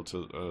 unfavorable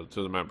to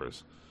the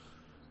members,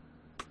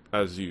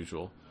 as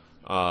usual.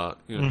 The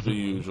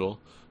usual.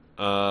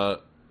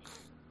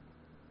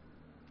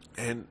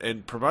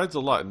 And provides a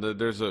lot. And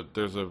there's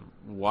a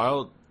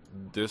wild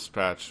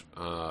dispatch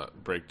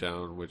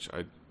breakdown, which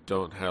I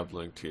don't have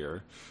linked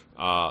here,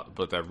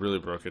 but that really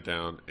broke it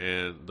down.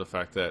 And the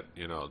fact that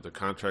the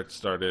contract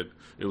started,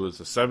 it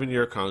was a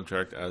 7-year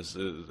contract, as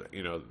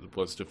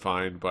was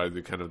defined by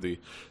the kind of the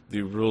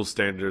rule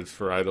standards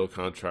for idol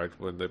contract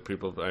when the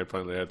people I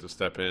finally had to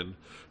step in,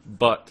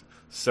 but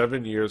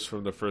 7 years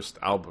from the first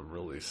album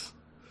release,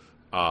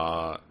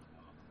 and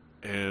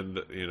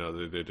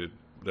they did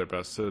their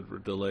best to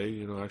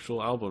delay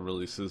actual album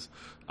releases,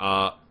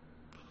 but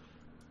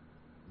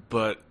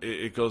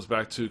it goes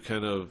back to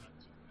kind of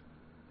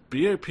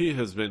BAP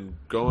has been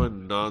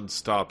going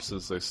non-stop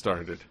since they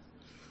started,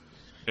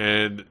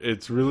 and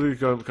it's really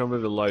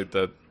coming to light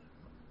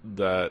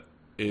that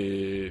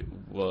it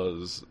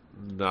was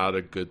not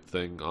a good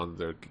thing on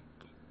their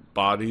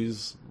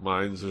bodies,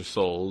 minds, or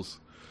souls,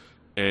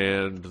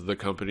 and the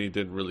company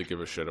didn't really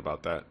give a shit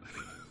about that.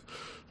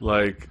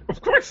 Like,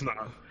 of course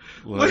not.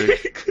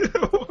 Like,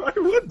 why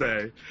would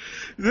they?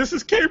 This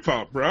is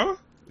K-pop, bro.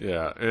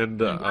 Yeah, and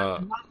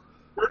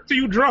where do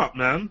you drop,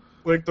 man?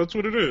 Like, that's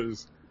what it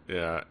is.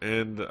 Yeah,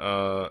 and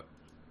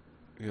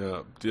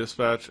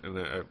Dispatch, and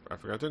I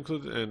forgot to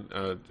include, and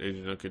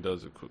Agent Nuki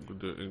does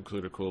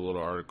include a cool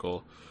little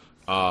article,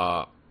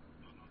 and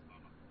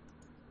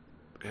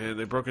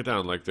they broke it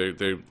down. Like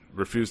they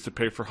refused to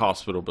pay for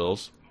hospital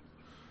bills,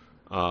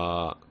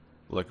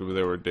 like if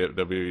they were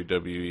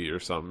WWE or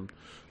something.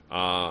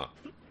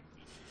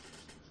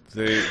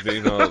 They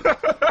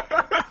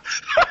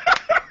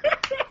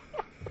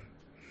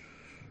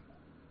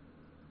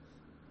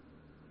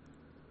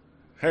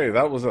Hey,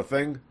 that was a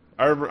thing.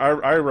 I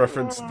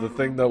referenced the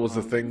thing that was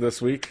a thing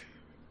this week.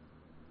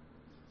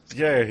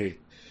 Yay!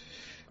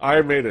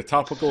 I made a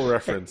topical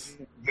reference.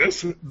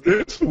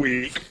 This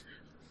week.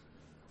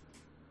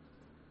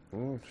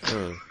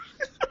 Sure.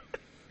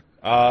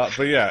 But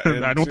yeah,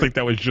 I don't think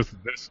that was just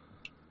this.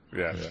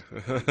 Yeah.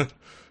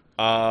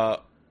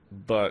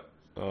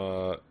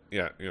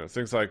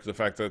 Things like the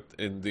fact that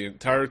in the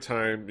entire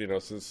time,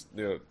 since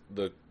the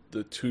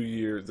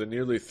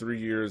nearly 3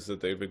 years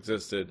that they've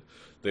existed,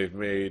 they've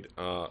made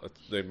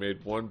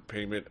one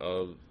payment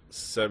of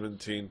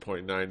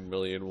 17.9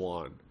 million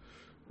won,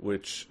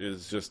 which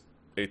is just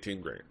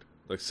 18 grand,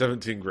 like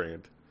 17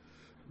 grand.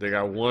 They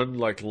got one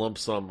lump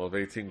sum of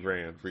 18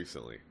 grand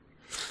recently,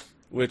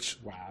 which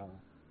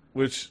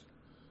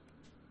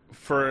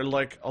for a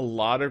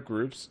lot of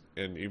groups,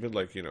 and even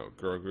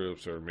girl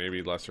groups or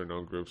maybe lesser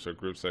known groups or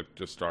groups that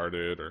just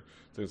started or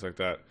things like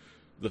that,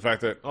 the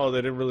fact that they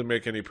didn't really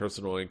make any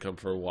personal income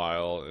for a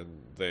while, and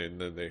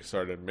then they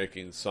started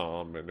making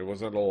some, and it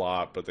wasn't a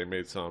lot, but they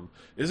made some,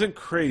 isn't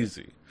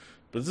crazy.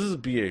 But this is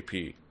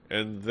BAP,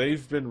 and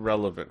they've been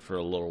relevant for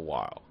a little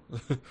while,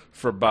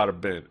 for about a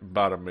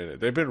minute.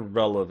 They've been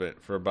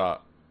relevant for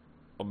about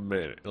a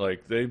minute.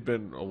 Like, they've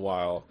been a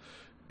while,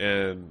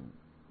 and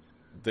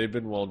they've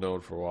been well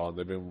known for a while.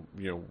 They've been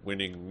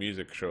winning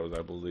music shows,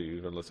 I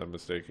believe, unless I'm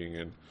mistaken,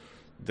 and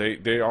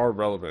they are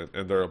relevant,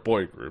 and they're a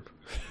boy group.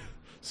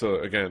 So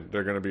again,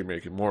 they're going to be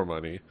making more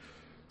money.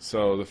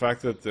 So the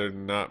fact that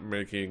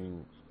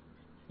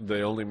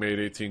they only made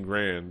 18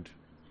 grand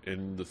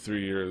in the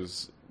 3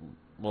 years,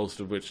 most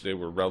of which they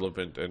were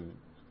relevant and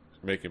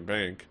making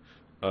bank,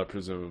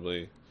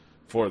 presumably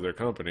for their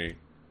company,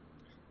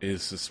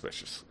 is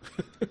suspicious.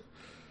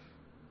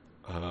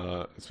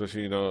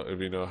 Especially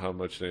if you know how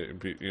much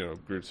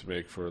groups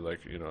make for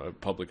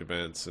public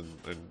events and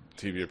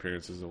TV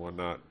appearances and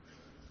whatnot.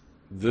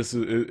 This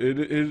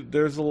is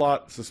there's a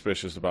lot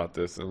suspicious about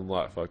this and a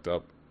lot fucked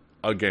up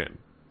again,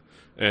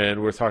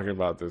 and we're talking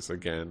about this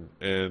again,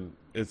 and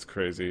it's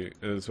crazy,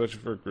 and especially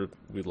for a group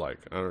we like.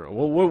 I don't know.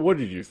 Well, what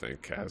did you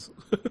think, Kaz?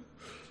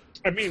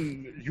 I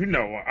mean,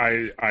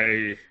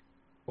 I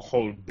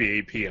hold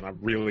BAP in a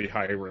really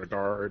high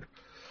regard,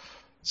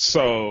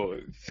 so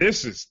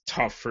this is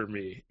tough for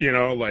me.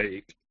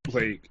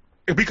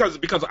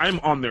 because I'm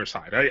on their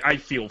side. I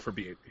feel for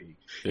BAP. You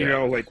Yeah.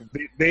 know, like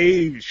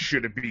they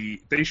should have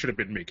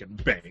been making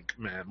bank,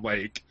 man.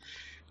 Like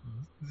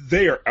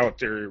they are out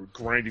there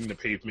grinding the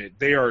pavement.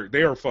 They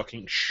are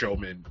fucking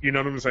showmen. You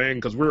know what I'm saying?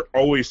 Because we're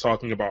always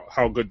talking about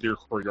how good their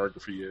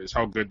choreography is,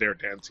 how good their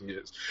dancing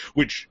is.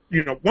 Which,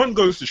 you know, one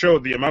goes to show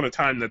the amount of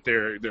time that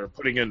they're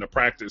putting into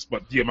practice,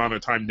 but the amount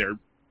of time they're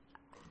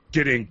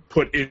getting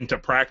put into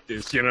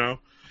practice. You know,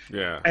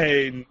 Yeah.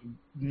 and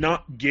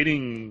not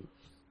getting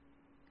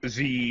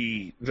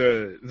the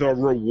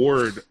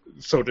reward,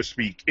 so to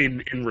speak,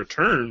 in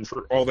return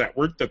for all that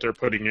work that they're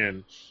putting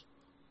in.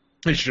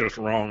 It's just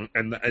wrong,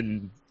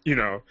 and you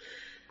know,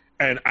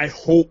 and I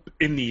hope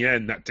in the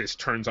end that this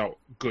turns out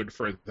good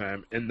for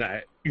them, and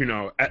that, you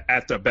know,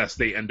 at the best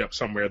they end up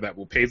somewhere that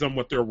will pay them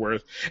what they're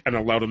worth and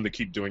allow them to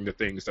keep doing the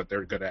things that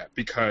they're good at.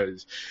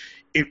 Because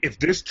if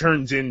this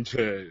turns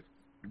into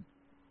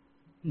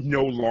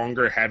no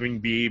longer having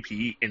BAP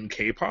in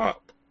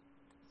K-pop,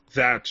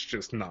 that's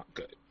just not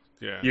good.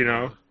 Yeah. You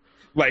know?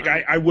 Like,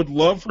 I would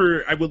love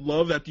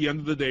at the end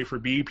of the day for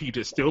BAP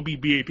to still be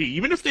BAP,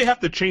 even if they have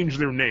to change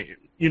their name,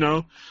 you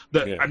know?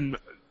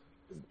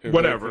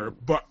 Whatever.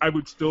 But I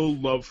would still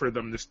love for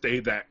them to stay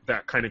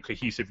that kind of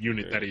cohesive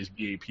unit that is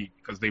BAP,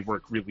 because they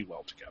work really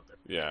well together.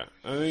 Yeah.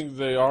 I think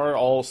they are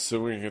all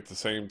suing at the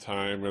same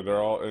time,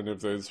 and if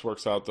this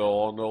works out, they'll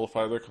all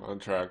nullify their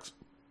contracts.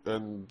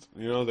 And,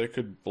 you know, they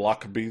could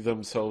block B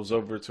themselves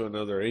over to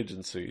another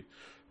agency.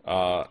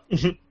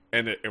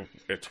 And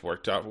it's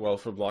worked out well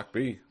for Block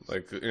B.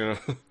 Like, you know,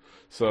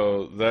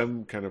 so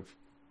them kind of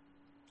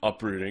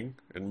uprooting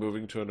and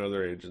moving to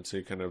another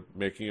agency, kind of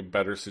making a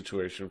better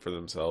situation for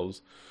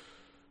themselves,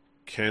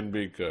 can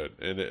be good.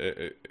 And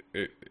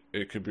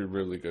it could be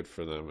really good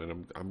for them.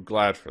 And I'm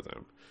glad for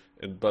them.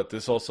 But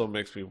this also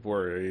makes me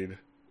worried.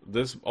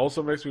 This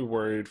also makes me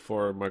worried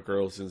for my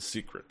girls in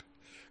Secret.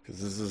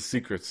 Because this is a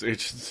secrets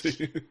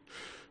agency.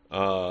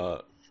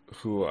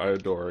 Who I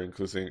adore,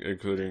 including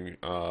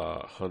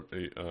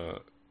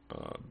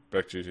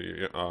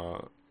Becky,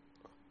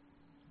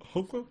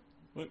 Hongwa?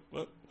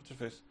 What's your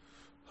face?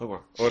 Hongwa,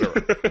 whatever.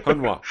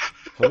 Hunwa?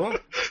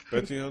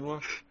 Betty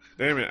Hunwa?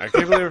 Damn it, I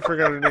can't believe I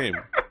forgot her name.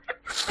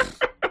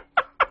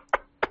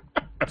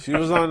 She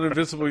was on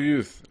Invincible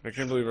Youth. I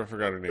can't believe I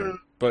forgot her name.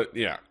 But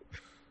yeah,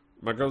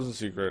 my girl's a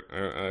secret.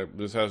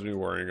 This has me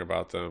worrying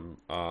about them.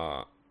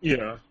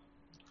 Yeah.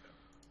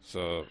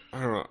 So,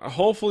 I don't know.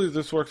 Hopefully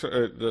this works.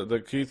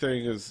 The key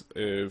thing is,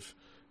 if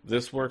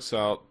this works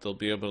out, they'll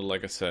be able to,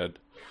 like I said,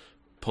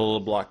 pull a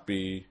Block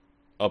B,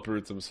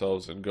 uproot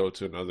themselves, and go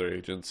to another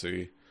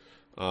agency.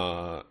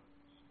 And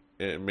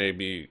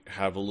maybe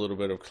have a little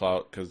bit of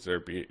clout because they're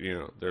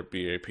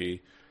BAP.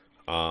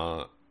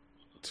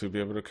 To be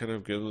able to kind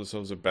of give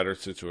themselves a better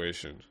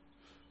situation.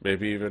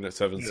 Maybe even at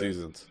 7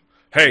 seasons.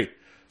 Hey!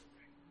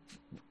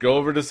 Go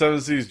over to 7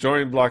 Seas,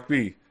 join Block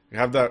B. You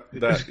have that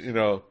you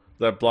know,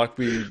 that Block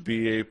BAP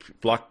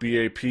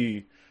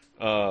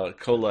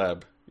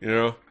collab, you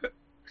know?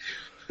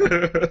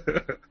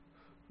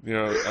 You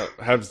know,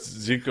 have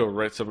Zico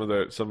write some of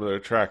their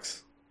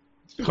tracks.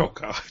 Oh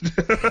God.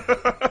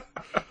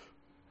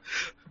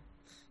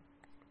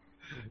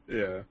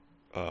 Yeah.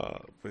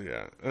 But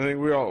yeah, I think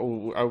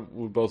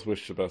we both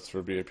wish the best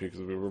for BAP, because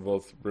we were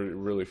both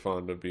really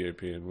fond of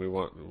BAP, and we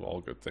want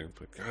all good things.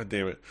 But God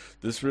damn it,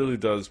 this really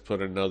does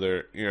put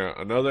another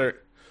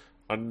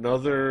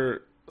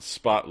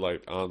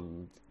spotlight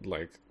on,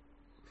 like,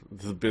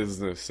 the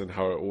business and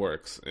how it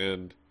works,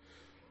 and,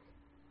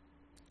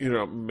 you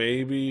know,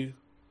 maybe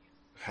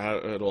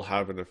it'll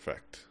have an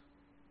effect.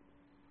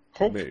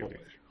 Hopefully. Maybe.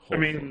 I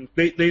mean,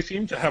 they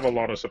seem to have a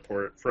lot of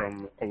support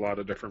from a lot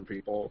of different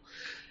people,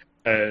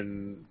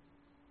 and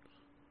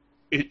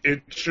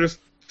it's just,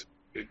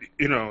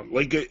 you know,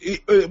 like,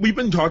 we've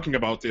been talking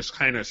about this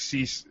kind of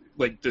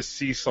the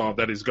seesaw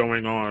that is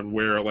going on,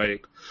 where,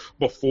 like,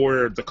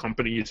 before the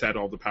companies had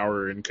all the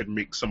power and could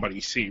make somebody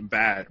seem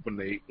bad when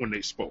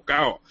they spoke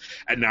out,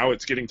 and now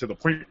it's getting to the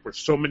point where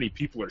so many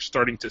people are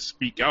starting to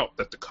speak out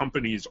that the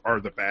companies are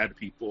the bad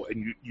people,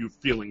 and you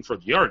feeling for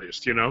the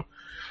artist, you know.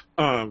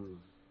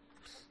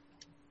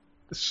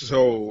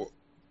 So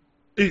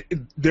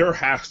there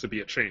has to be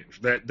a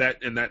change.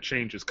 That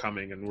change is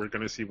coming, and we're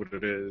going to see what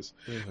it is.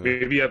 Mm-hmm.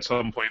 Maybe at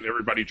some point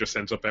everybody just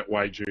ends up at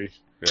YG.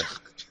 Yeah.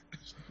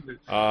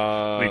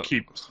 They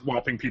keep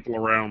swapping people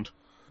around.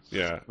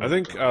 Yeah, I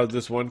think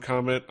this one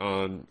comment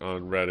on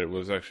Reddit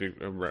was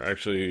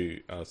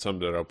actually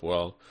summed it up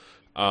well,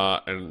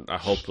 and I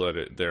hope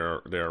that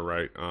they're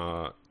right.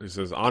 It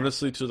says,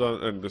 honestly,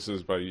 and this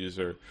is by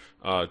user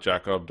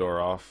Jacob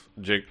Doroff.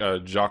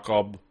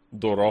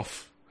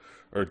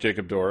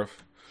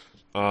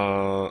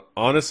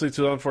 Honestly,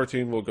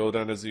 2014 will go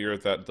down as the year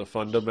that the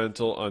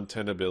fundamental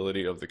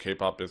untenability of the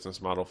K-pop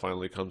business model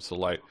finally comes to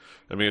light.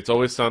 I mean, it's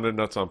always sounded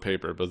nuts on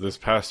paper, but this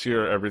past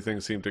year,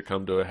 everything seemed to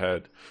come to a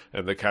head,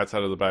 and the cat's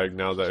out of the bag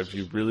now that if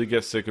you really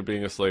get sick of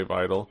being a slave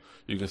idol,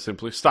 you can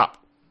simply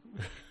stop.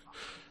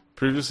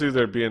 Previously,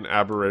 there'd be an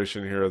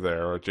aberration here or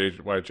there, or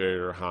JYJ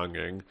or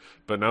Hanging,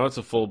 but now it's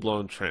a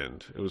full-blown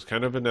trend. It was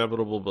kind of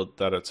inevitable, but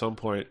that at some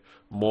point,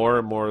 more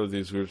and more of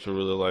these groups will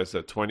realize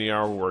that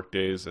 20-hour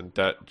workdays and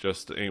debt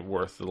just ain't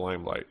worth the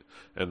limelight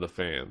and the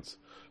fans.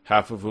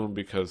 Half of whom,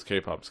 because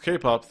K-pop's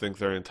K-pop, think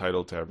they're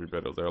entitled to every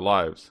bit of their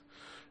lives.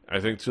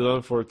 I think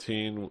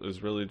 2014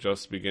 is really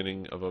just the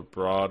beginning of a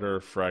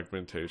broader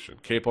fragmentation.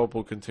 K-pop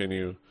will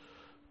continue,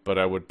 but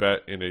I would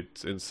bet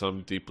in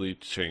some deeply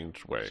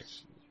changed way.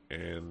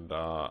 And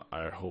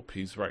I hope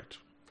he's right.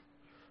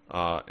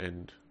 I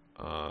do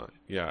have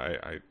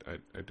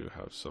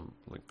some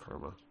link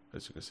karma,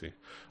 as you can see.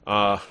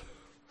 Not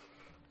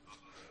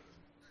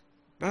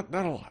a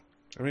lot.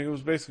 I mean, it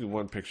was basically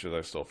one picture that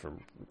I stole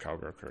from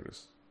Cowgirl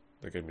Curtis.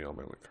 They gave me all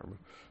my link karma.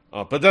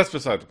 But that's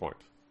beside the point.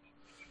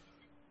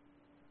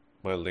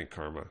 My link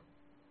karma.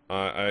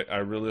 I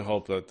really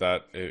hope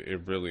that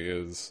it really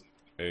is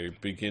a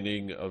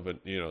beginning of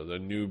the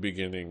new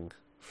beginning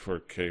for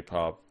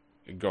K-pop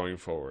going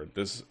forward.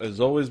 This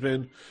has always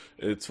been.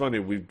 It's funny.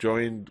 We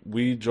joined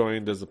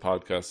as a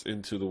podcast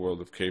into the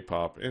world of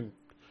K-pop, and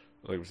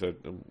like we said,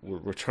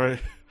 we're trying.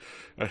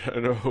 I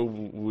know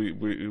we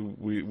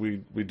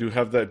do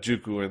have that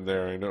Juku in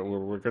there. I know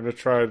we're going to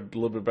try a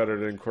little bit better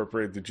to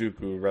incorporate the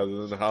Juku rather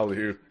than the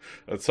Hallyu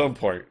at some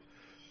point.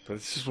 But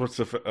it's just what's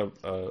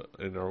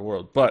in our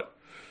world. But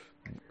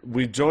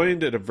we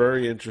joined at a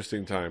very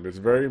interesting time. It's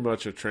very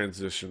much a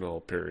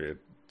transitional period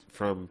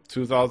from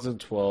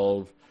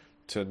 2012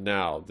 to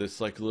now. This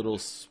like little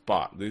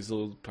spot, these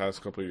little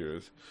past couple of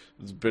years,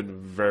 has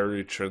been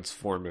very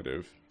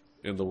transformative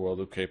in the world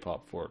of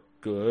K-pop for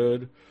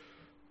good,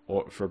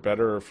 or for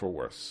better or for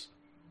worse.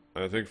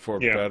 I think for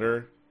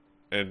better,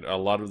 and a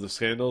lot of the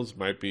scandals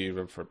might be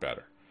even for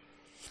better,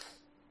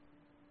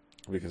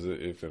 because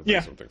if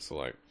something to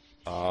like.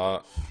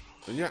 I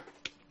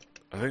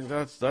think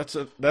that's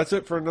it. That's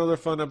it for another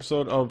fun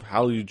episode of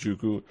Hallyu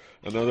Juku.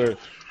 Another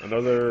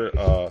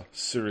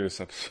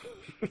serious episode.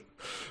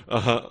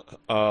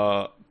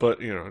 But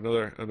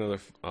another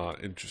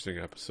interesting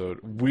episode.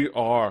 We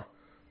are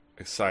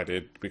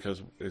excited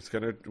because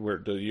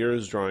the year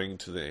is drawing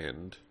to the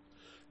end,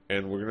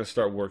 and we're gonna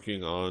start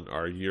working on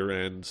our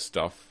year-end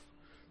stuff.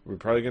 We're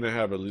probably gonna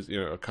have at least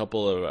a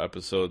couple of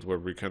episodes where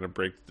we kind of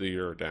break the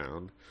year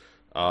down.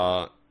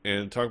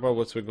 And talk about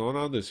what's been going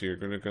on this year.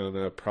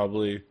 Gonna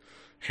probably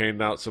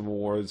hand out some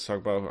awards, talk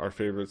about our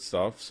favorite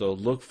stuff. So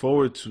look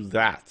forward to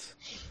that.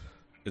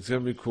 It's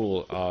gonna be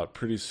cool.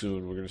 Pretty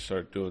soon we're gonna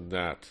start doing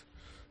that.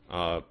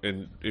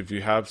 And if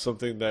you have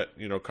something that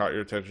caught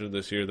your attention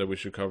this year that we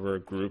should cover, a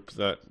group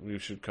that we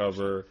should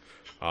cover,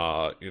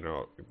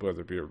 whether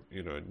it be a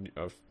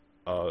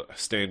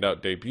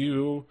standout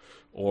debut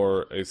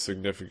or a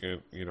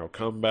significant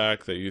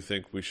comeback that you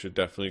think we should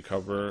definitely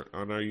cover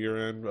on our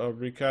year-end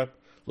recap.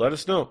 Let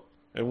us know,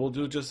 and we'll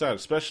do just that,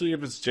 especially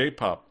if it's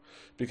J-pop,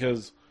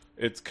 because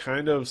it's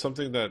kind of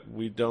something that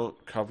we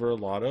don't cover a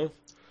lot of,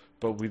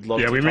 but we'd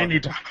love to we may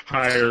need to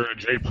hire a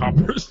J-pop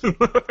person.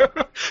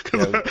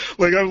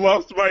 I've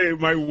lost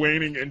my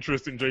waning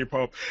interest in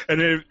J-pop,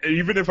 and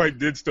even if I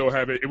did still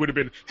have it, it would have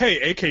been,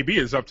 hey, AKB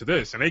is up to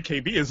this, and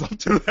AKB is up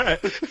to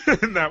that,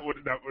 and that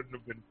wouldn't have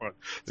been fun.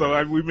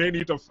 So we may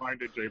need to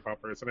find a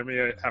J-pop person. I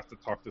may have to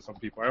talk to some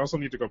people. I also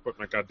need to go put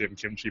my goddamn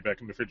kimchi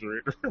back in the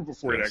refrigerator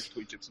before it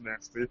actually gets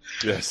nasty.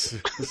 Yes.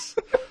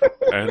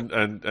 and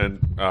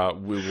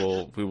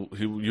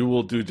you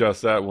will do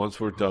just that once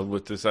we're done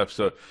with this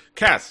episode.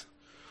 Cass,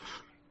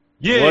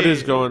 what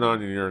is going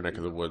on in your neck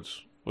of the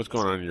woods? What's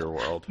going on in your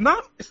world?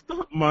 It's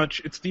not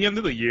much. It's the end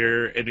of the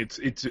year, and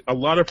it's a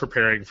lot of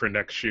preparing for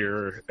next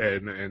year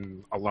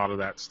and a lot of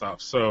that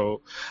stuff.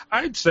 So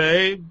I'd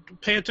say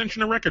pay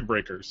attention to record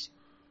breakers.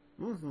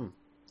 Mm-hmm.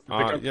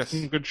 Yes.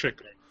 Some good shit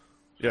going.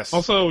 Yes.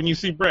 Also, when you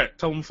see Brett,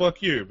 tell him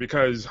fuck you,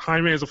 because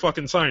Jaime is a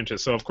fucking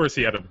scientist, so of course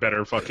he had a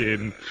better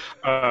fucking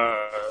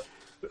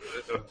haiku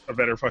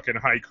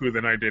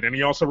than I did, and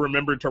he also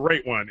remembered to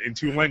write one in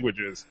 2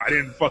 languages. I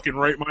didn't fucking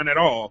write mine at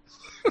all,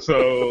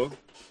 so.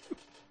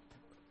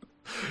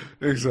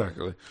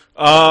 Exactly.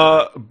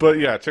 But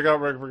yeah, check out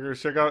Record.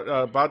 Check out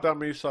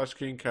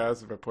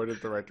about.me/KingCaz if I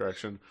pointed the right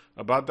direction.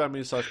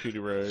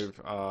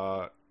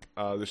 About.me/PDRave.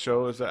 The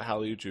show is at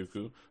Hallyu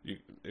Juku.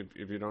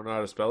 If you don't know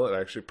how to spell it, I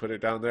actually put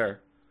it down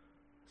there.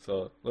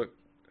 So look,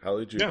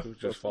 Hallyu Juku.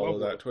 Just follow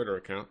that Twitter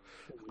account.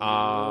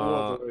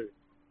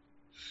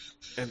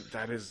 And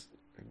that is,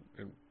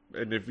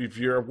 and if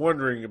you're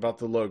wondering about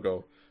the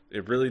logo,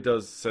 it really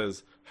does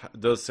say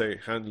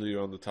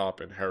Hanliu on the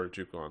top and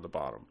Harajuku on the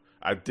bottom.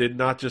 I did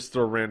not just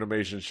throw random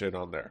Asian shit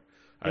on there.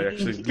 I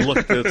actually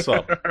looked this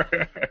up.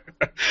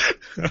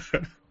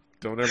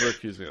 Don't ever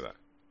accuse me of that.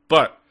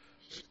 But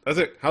that's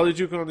it. Hallyu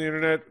Juku on the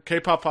internet.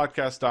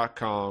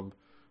 kpoppodcast.com.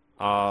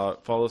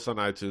 Follow us on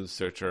iTunes,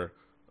 Stitcher.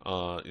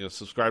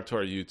 Subscribe to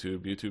our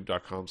YouTube.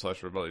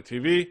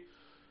 youtube.com/RebelliTV.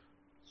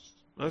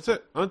 That's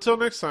it. Until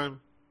next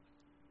time.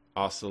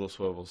 Hasta los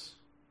huevos.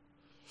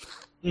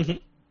 Mm-hmm.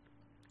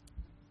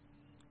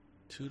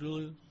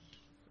 Toodaloo.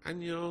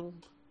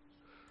 Annyeong.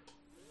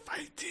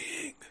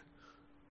 Fighting.